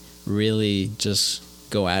I really just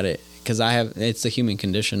go at it, because it's the human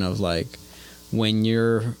condition of like when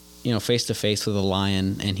you're face to face with a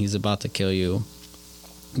lion and he's about to kill you,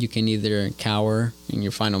 you can either cower in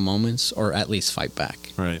your final moments or at least fight back.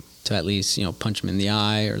 Right. To at least, punch him in the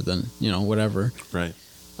eye or then, whatever. Right.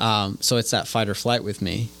 So it's that fight or flight with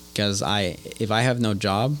me, because if I have no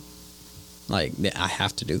job, like I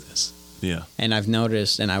have to do this. Yeah. And I've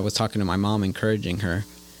noticed, and I was talking to my mom, encouraging her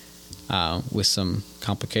with some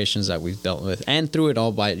complications that we've dealt with. And through it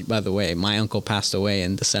all, by the way, my uncle passed away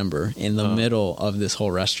in December in the middle of this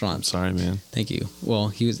whole restaurant. I'm sorry, man. Thank you.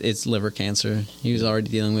 Well, it's liver cancer. He was already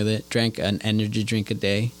dealing with it. Drank an energy drink a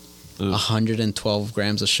day. 112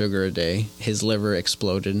 grams of sugar a day. His liver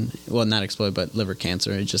exploded. Well, not exploded, but liver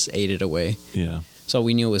cancer. It just ate it away. Yeah. So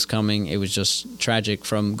we knew it was coming. It was just tragic.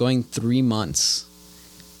 From going 3 months,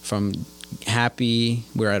 from happy,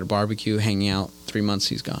 we're at a barbecue, hanging out, 3 months,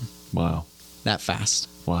 he's gone. Wow. That fast.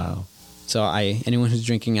 Wow. So anyone who's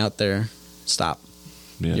drinking out there, stop.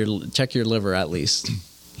 Yeah. Check your liver at least.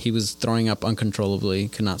 He was throwing up uncontrollably,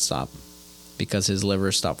 could not stop, because his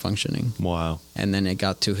liver stopped functioning. Wow. And then it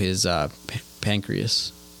got to his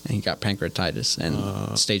pancreas, and he got pancreatitis,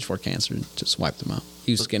 and stage 4 cancer just wiped him out.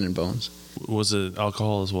 He was skin and bones. Was it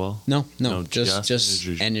alcohol as well? No, just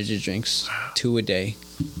energy drinks. 2 a day.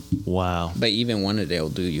 Wow. But even 1 a day will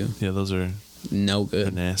do you. Yeah, those are no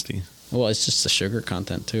good. nasty. Well, it's just the sugar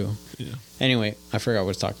content too. Yeah. Anyway, I forgot what I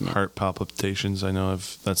was talking about. Heart palpitations. I know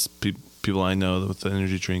that's people I know with the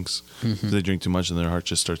energy drinks. They drink too much and their heart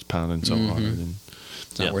just starts pounding so hard. And,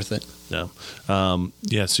 it's not worth it. No.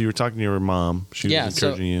 So you were talking to your mom. She was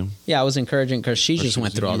encouraging you. Yeah, I was encouraging because she just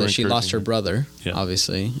went through all this. She lost her brother, Yeah.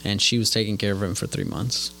 obviously, and she was taking care of him for 3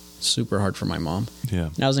 months. Super hard for my mom. Yeah.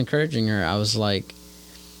 And I was encouraging her. I was like,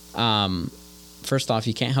 first off,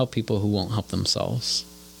 you can't help people who won't help themselves.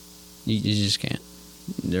 You just can't.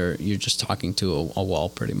 You're just talking to a wall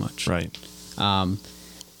pretty much. Right. And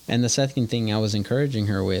the second thing I was encouraging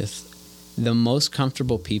her with, the most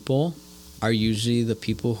comfortable people are usually the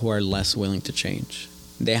people who are less willing to change.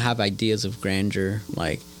 They have ideas of grandeur,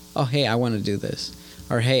 like, oh, hey, I want to do this.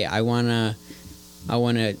 Or, hey, I want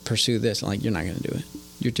to pursue this. Like, you're not going to do it.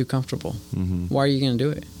 You're too comfortable. Why are you going to do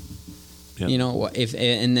it? Yep.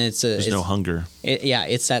 There's no hunger.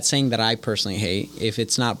 It's that saying that I personally hate. If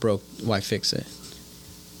it's not broke, why fix it?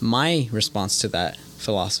 My response to that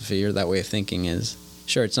philosophy or that way of thinking is,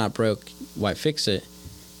 sure, it's not broke, why fix it?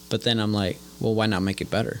 But then I'm like, well, why not make it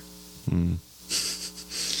better?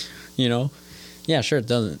 Yeah, sure, it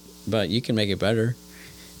doesn't, but you can make it better.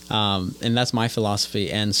 And that's my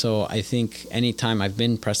philosophy. And so I think anytime I've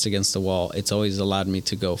been pressed against the wall, it's always allowed me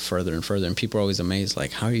to go further and further. And people are always amazed,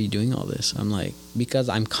 like, how are you doing all this? I'm like, because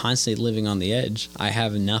I'm constantly living on the edge. I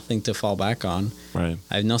have nothing to fall back on. Right.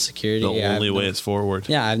 I have no security. The only way is forward.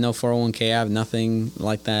 Yeah, I have no 401k. I have nothing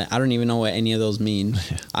like that. I don't even know what any of those mean.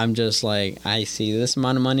 I'm just like, I see this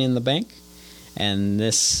amount of money in the bank, and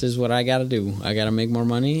this is what I got to do. I got to make more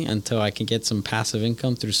money until I can get some passive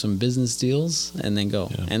income through some business deals and then go.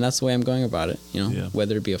 Yeah. And that's the way I'm going about it,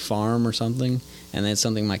 whether it be a farm or something, and then it's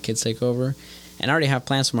something my kids take over. And I already have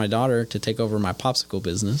plans for my daughter to take over my popsicle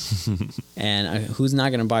business. And who's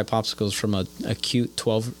not going to buy popsicles from a cute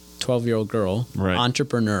 12-year-old girl, right.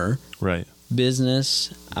 Entrepreneur, right?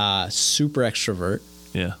 Business, super extrovert.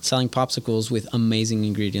 Yeah. Selling popsicles with amazing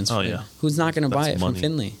ingredients. Yeah. Who's not going to buy it money. from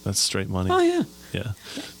Finley? That's straight money. Oh, yeah. Yeah.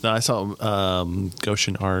 No, I saw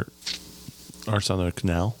Goshen Arts on the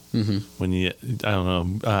canal. When I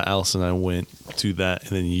don't know, Alice and I went to that,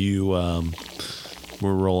 and then you were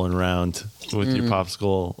rolling around with your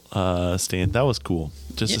popsicle stand. That was cool.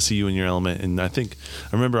 Just to see you in your element. And I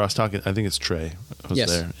remember I was talking, I think it's Trey was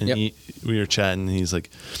there. And we were chatting, and he's like,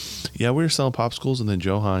 Yeah, we were selling popsicles, and then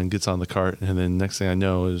Johan gets on the cart, and then next thing I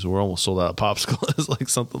know is we're almost sold out of popsicles, like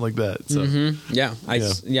something like that. So Yeah.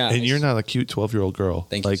 and you're not a cute 12-year-old girl.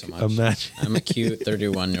 Thank like, you so much. Imagine. I'm a cute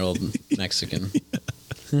 31-year-old Mexican.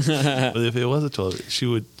 But if it was a 12, she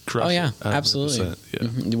would crush. Oh yeah, it, 100%. absolutely. Yeah.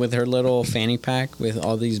 Mhm. With her little fanny pack with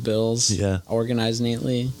all these bills, organized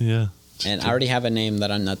neatly. Yeah. And I already have a name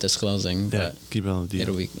that I'm not disclosing, but keep it on the deal.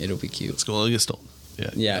 it'll be cute. Let's go. Get stolen.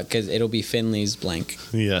 Yeah, because it'll be Finley's blank.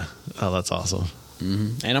 Yeah. Oh, that's awesome.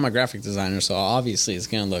 And I'm a graphic designer, so obviously it's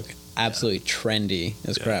gonna look absolutely trendy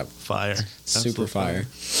as crap. Fire. Super fire.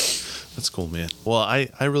 That's cool, man. Well, I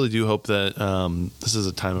really do hope that this is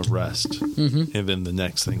a time of rest, and then the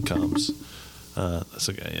next thing comes. That's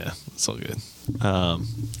okay. Yeah, it's all good.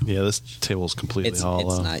 This table's completely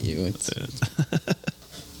hollow. It's not you. It's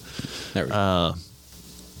there we go.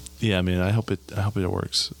 Yeah, man. I hope it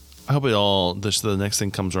works. I hope it all. The next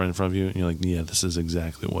thing comes right in front of you, and you're like, yeah, this is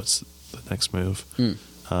exactly what's the next move.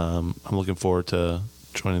 I'm looking forward to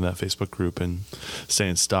joining that Facebook group and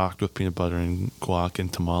staying stocked with peanut butter and guac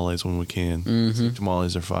and tamales when we can.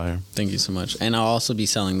 Tamales are fire. Thank you so much. And I'll also be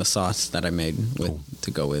selling the sauce that I made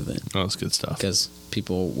to go with it. Oh, that's good stuff. Because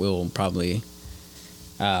people will probably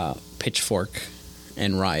pitchfork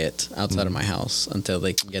and riot outside of my house until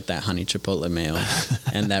they can get that honey chipotle mayo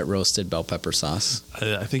and that roasted bell pepper sauce.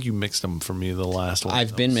 I think you mixed them for me the last one.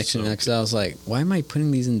 I've been mixing them because I was like, why am I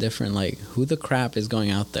putting these in different, like, who the crap is going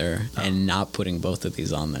out there and not putting both of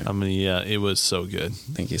these on there? I mean, yeah, it was so good.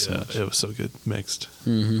 Thank you so much. It was so good mixed.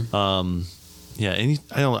 I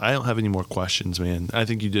don't have any more questions, man. I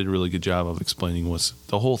think you did a really good job of explaining what's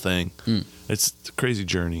the whole thing. It's a crazy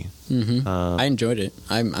journey. I enjoyed it.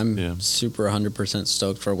 I'm super 100%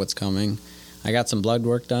 stoked for what's coming. I got some blood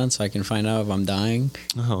work done so I can find out if I'm dying.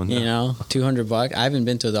 Oh, no. You know, $200. I haven't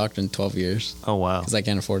been to a doctor in 12 years. Oh, wow. Because I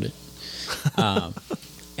can't afford it.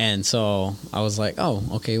 And so I was like, oh,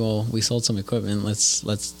 okay, well, we sold some equipment.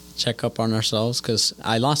 Let's check up on ourselves because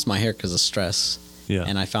I lost my hair because of stress. Yeah.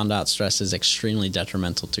 And I found out stress is extremely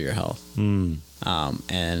detrimental to your health. And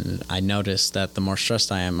I noticed that the more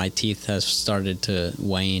stressed I am, my teeth have started to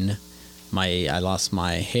wane. I lost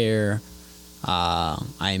my hair.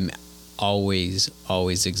 I'm always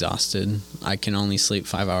exhausted. I can only sleep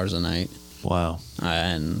 5 hours a night. Wow.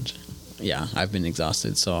 And yeah, I've been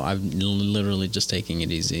exhausted. So I'm literally just taking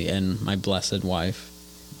it easy. And my blessed wife,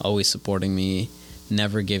 always supporting me,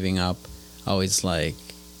 never giving up, always like,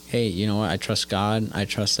 hey, you know what? I trust God. I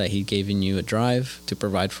trust that He gave you a drive to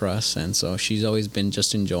provide for us. And so she's always been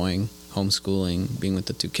just enjoying homeschooling, being with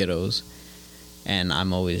the two kiddos. And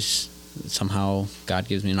I'm always, somehow, God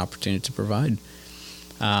gives me an opportunity to provide.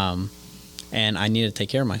 And I need to take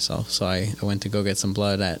care of myself. So I went to go get some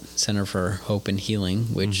blood at Center for Hope and Healing,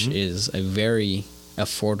 which is a very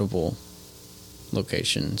affordable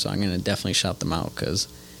location. So I'm going to definitely shout them out because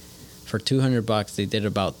for $200, they did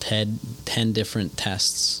about 10 different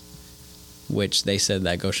tests, which they said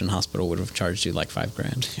that Goshen Hospital would have charged you like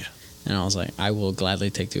 $5,000. Yeah. And I was like, I will gladly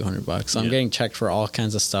take $200. So I'm getting checked for all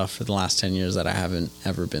kinds of stuff for the last 10 years that I haven't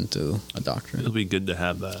ever been to a doctor. It'll be good to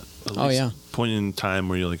have that. Point in time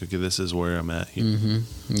where you're like, okay, this is where I'm at here.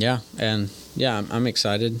 Yeah. And yeah, I'm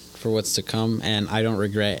excited for what's to come. And I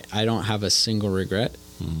don't have a single regret.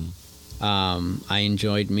 I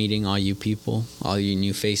enjoyed meeting all you people, all you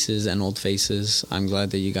new faces and old faces. I'm glad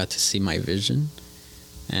that you got to see my vision.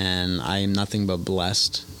 And I am nothing but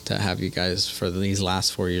blessed to have you guys for these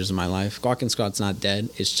last 4 years of my life. Guac and Squat's not dead.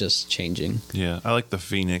 It's just changing. Yeah. I like the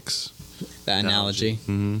Phoenix. The analogy.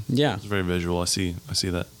 Yeah. It's very visual. I see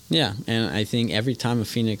that. Yeah. And I think every time a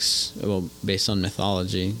phoenix, well, based on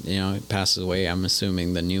mythology, it passes away, I'm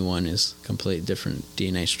assuming the new one is completely different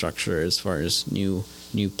DNA structure as far as new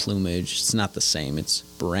plumage. It's not the same. It's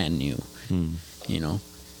brand new,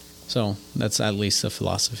 So that's at least the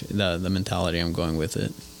philosophy, the mentality I'm going with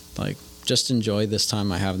it. Like, just enjoy this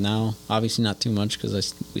time I have now. Obviously not too much because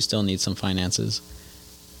we still need some finances,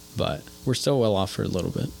 but we're still well off for a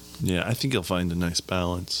little bit. Yeah, I think you'll find a nice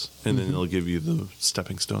balance, and then it'll give you the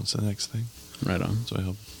stepping stones to the next thing. Right on. So I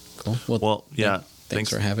hope. Cool. Well, yeah.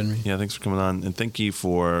 Thanks for having me. Yeah, thanks for coming on, and thank you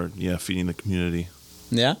for feeding the community.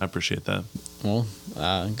 Yeah. I appreciate that. Well,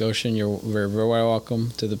 Goshen, you're very, very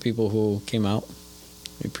welcome to the people who came out.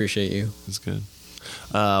 We appreciate you. That's good.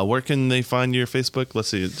 Where can they find your Facebook? Let's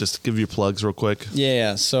see. Just give your plugs real quick.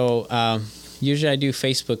 Yeah. So usually I do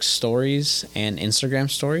Facebook stories and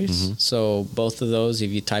Instagram stories. So both of those,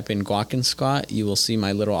 if you type in Guac and Squat, you will see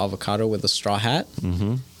my little avocado with a straw hat.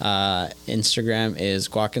 Instagram is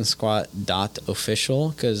guacandsquat.official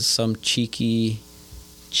because some cheeky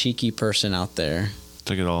person out there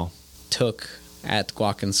took it all. Took at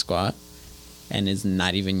Guac and Squat. and is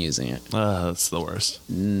not even using it. That's the worst.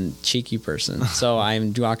 Cheeky person. So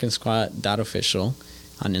I'm guacandsquat.official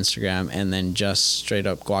on Instagram, and then just straight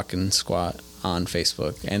up Guac and Squat on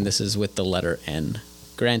Facebook. And this is with the letter N.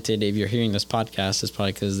 Granted, if you're hearing this podcast, it's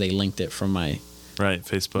probably because they linked it from my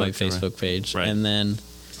Facebook page. Right. And then,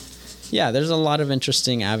 yeah, there's a lot of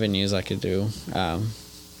interesting avenues I could do.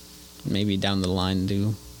 Maybe down the line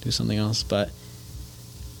do something else, but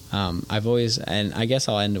I've always, and I guess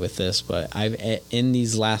I'll end with this, but in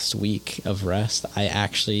these last week of rest, I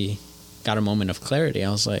actually got a moment of clarity.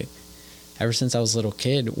 I was like, ever since I was a little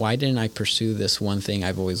kid, why didn't I pursue this one thing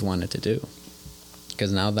I've always wanted to do?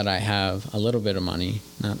 Because now that I have a little bit of money,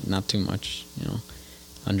 not too much,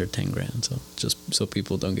 under 10 grand. So just so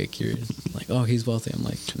people don't get curious, like, oh, he's wealthy. I'm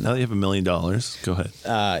like, no. Now that you have $1 million, go ahead.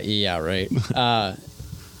 Yeah, right.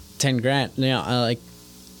 10 grand. Like,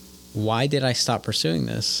 why did I stop pursuing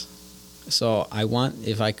this? So I want,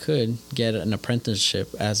 if I could, get an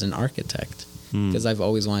apprenticeship as an architect, because I've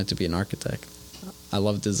always wanted to be an architect. I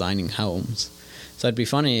love designing homes. So it'd be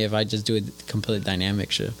funny if I just do a complete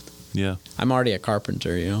dynamic shift. Yeah. I'm already a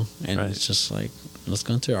carpenter, and right. It's just like, let's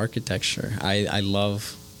go into architecture. I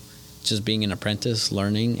love just being an apprentice,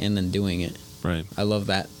 learning, and then doing it. Right. I love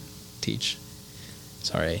that teach.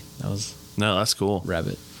 Sorry, that was... No, that's cool.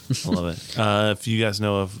 Rabbit. I love it. If you guys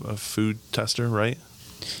know of a food tester, right?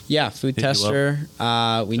 Yeah, food tester.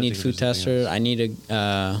 We need food tester. I need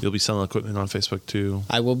a... You'll be selling equipment on Facebook too.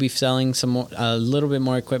 I will be selling a little bit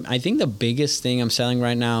more equipment. I think the biggest thing I'm selling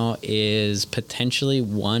right now is potentially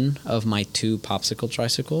one of my 2 popsicle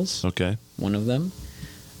tricycles. Okay. One of them.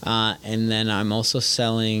 And then I'm also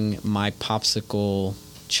selling my popsicle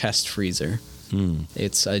chest freezer.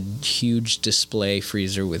 It's a huge display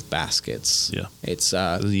freezer with baskets. Yeah. It's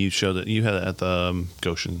you showed it. You had it at the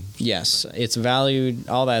Goshen. Yes, it's valued.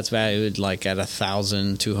 All that's valued like at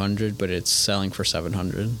 $1,200, but it's selling for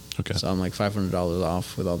 $700. Okay. So I'm like $500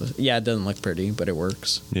 off with all this. Yeah, it doesn't look pretty, but it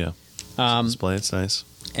works. Yeah. Display. It's nice.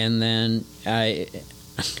 And then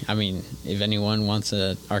I mean, if anyone wants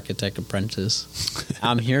an architect apprentice,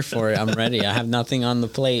 I'm here for it. I'm ready. I have nothing on the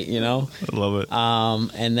plate, I love it.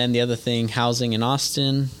 And then the other thing, housing in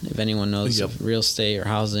Austin, if anyone knows of real estate or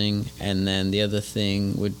housing. And then the other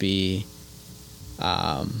thing would be,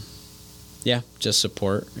 just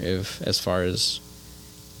support as far as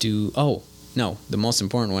the most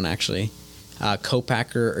important one actually,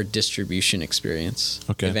 co-packer or distribution experience.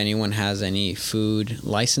 Okay. If anyone has any food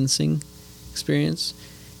licensing experience,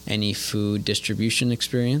 any food distribution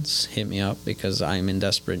experience, hit me up because I'm in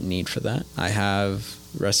desperate need for that. I have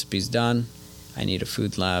recipes done. I need a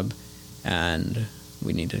food lab, and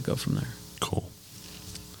we need to go from there. Cool.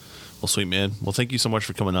 Well, sweet, man. Well, thank you so much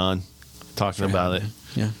for coming on, talking about it.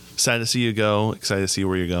 Yeah. Excited to see you go. Excited to see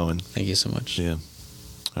where you're going. Thank you so much. Yeah.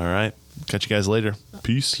 All right. Catch you guys later.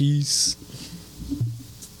 Peace. Peace.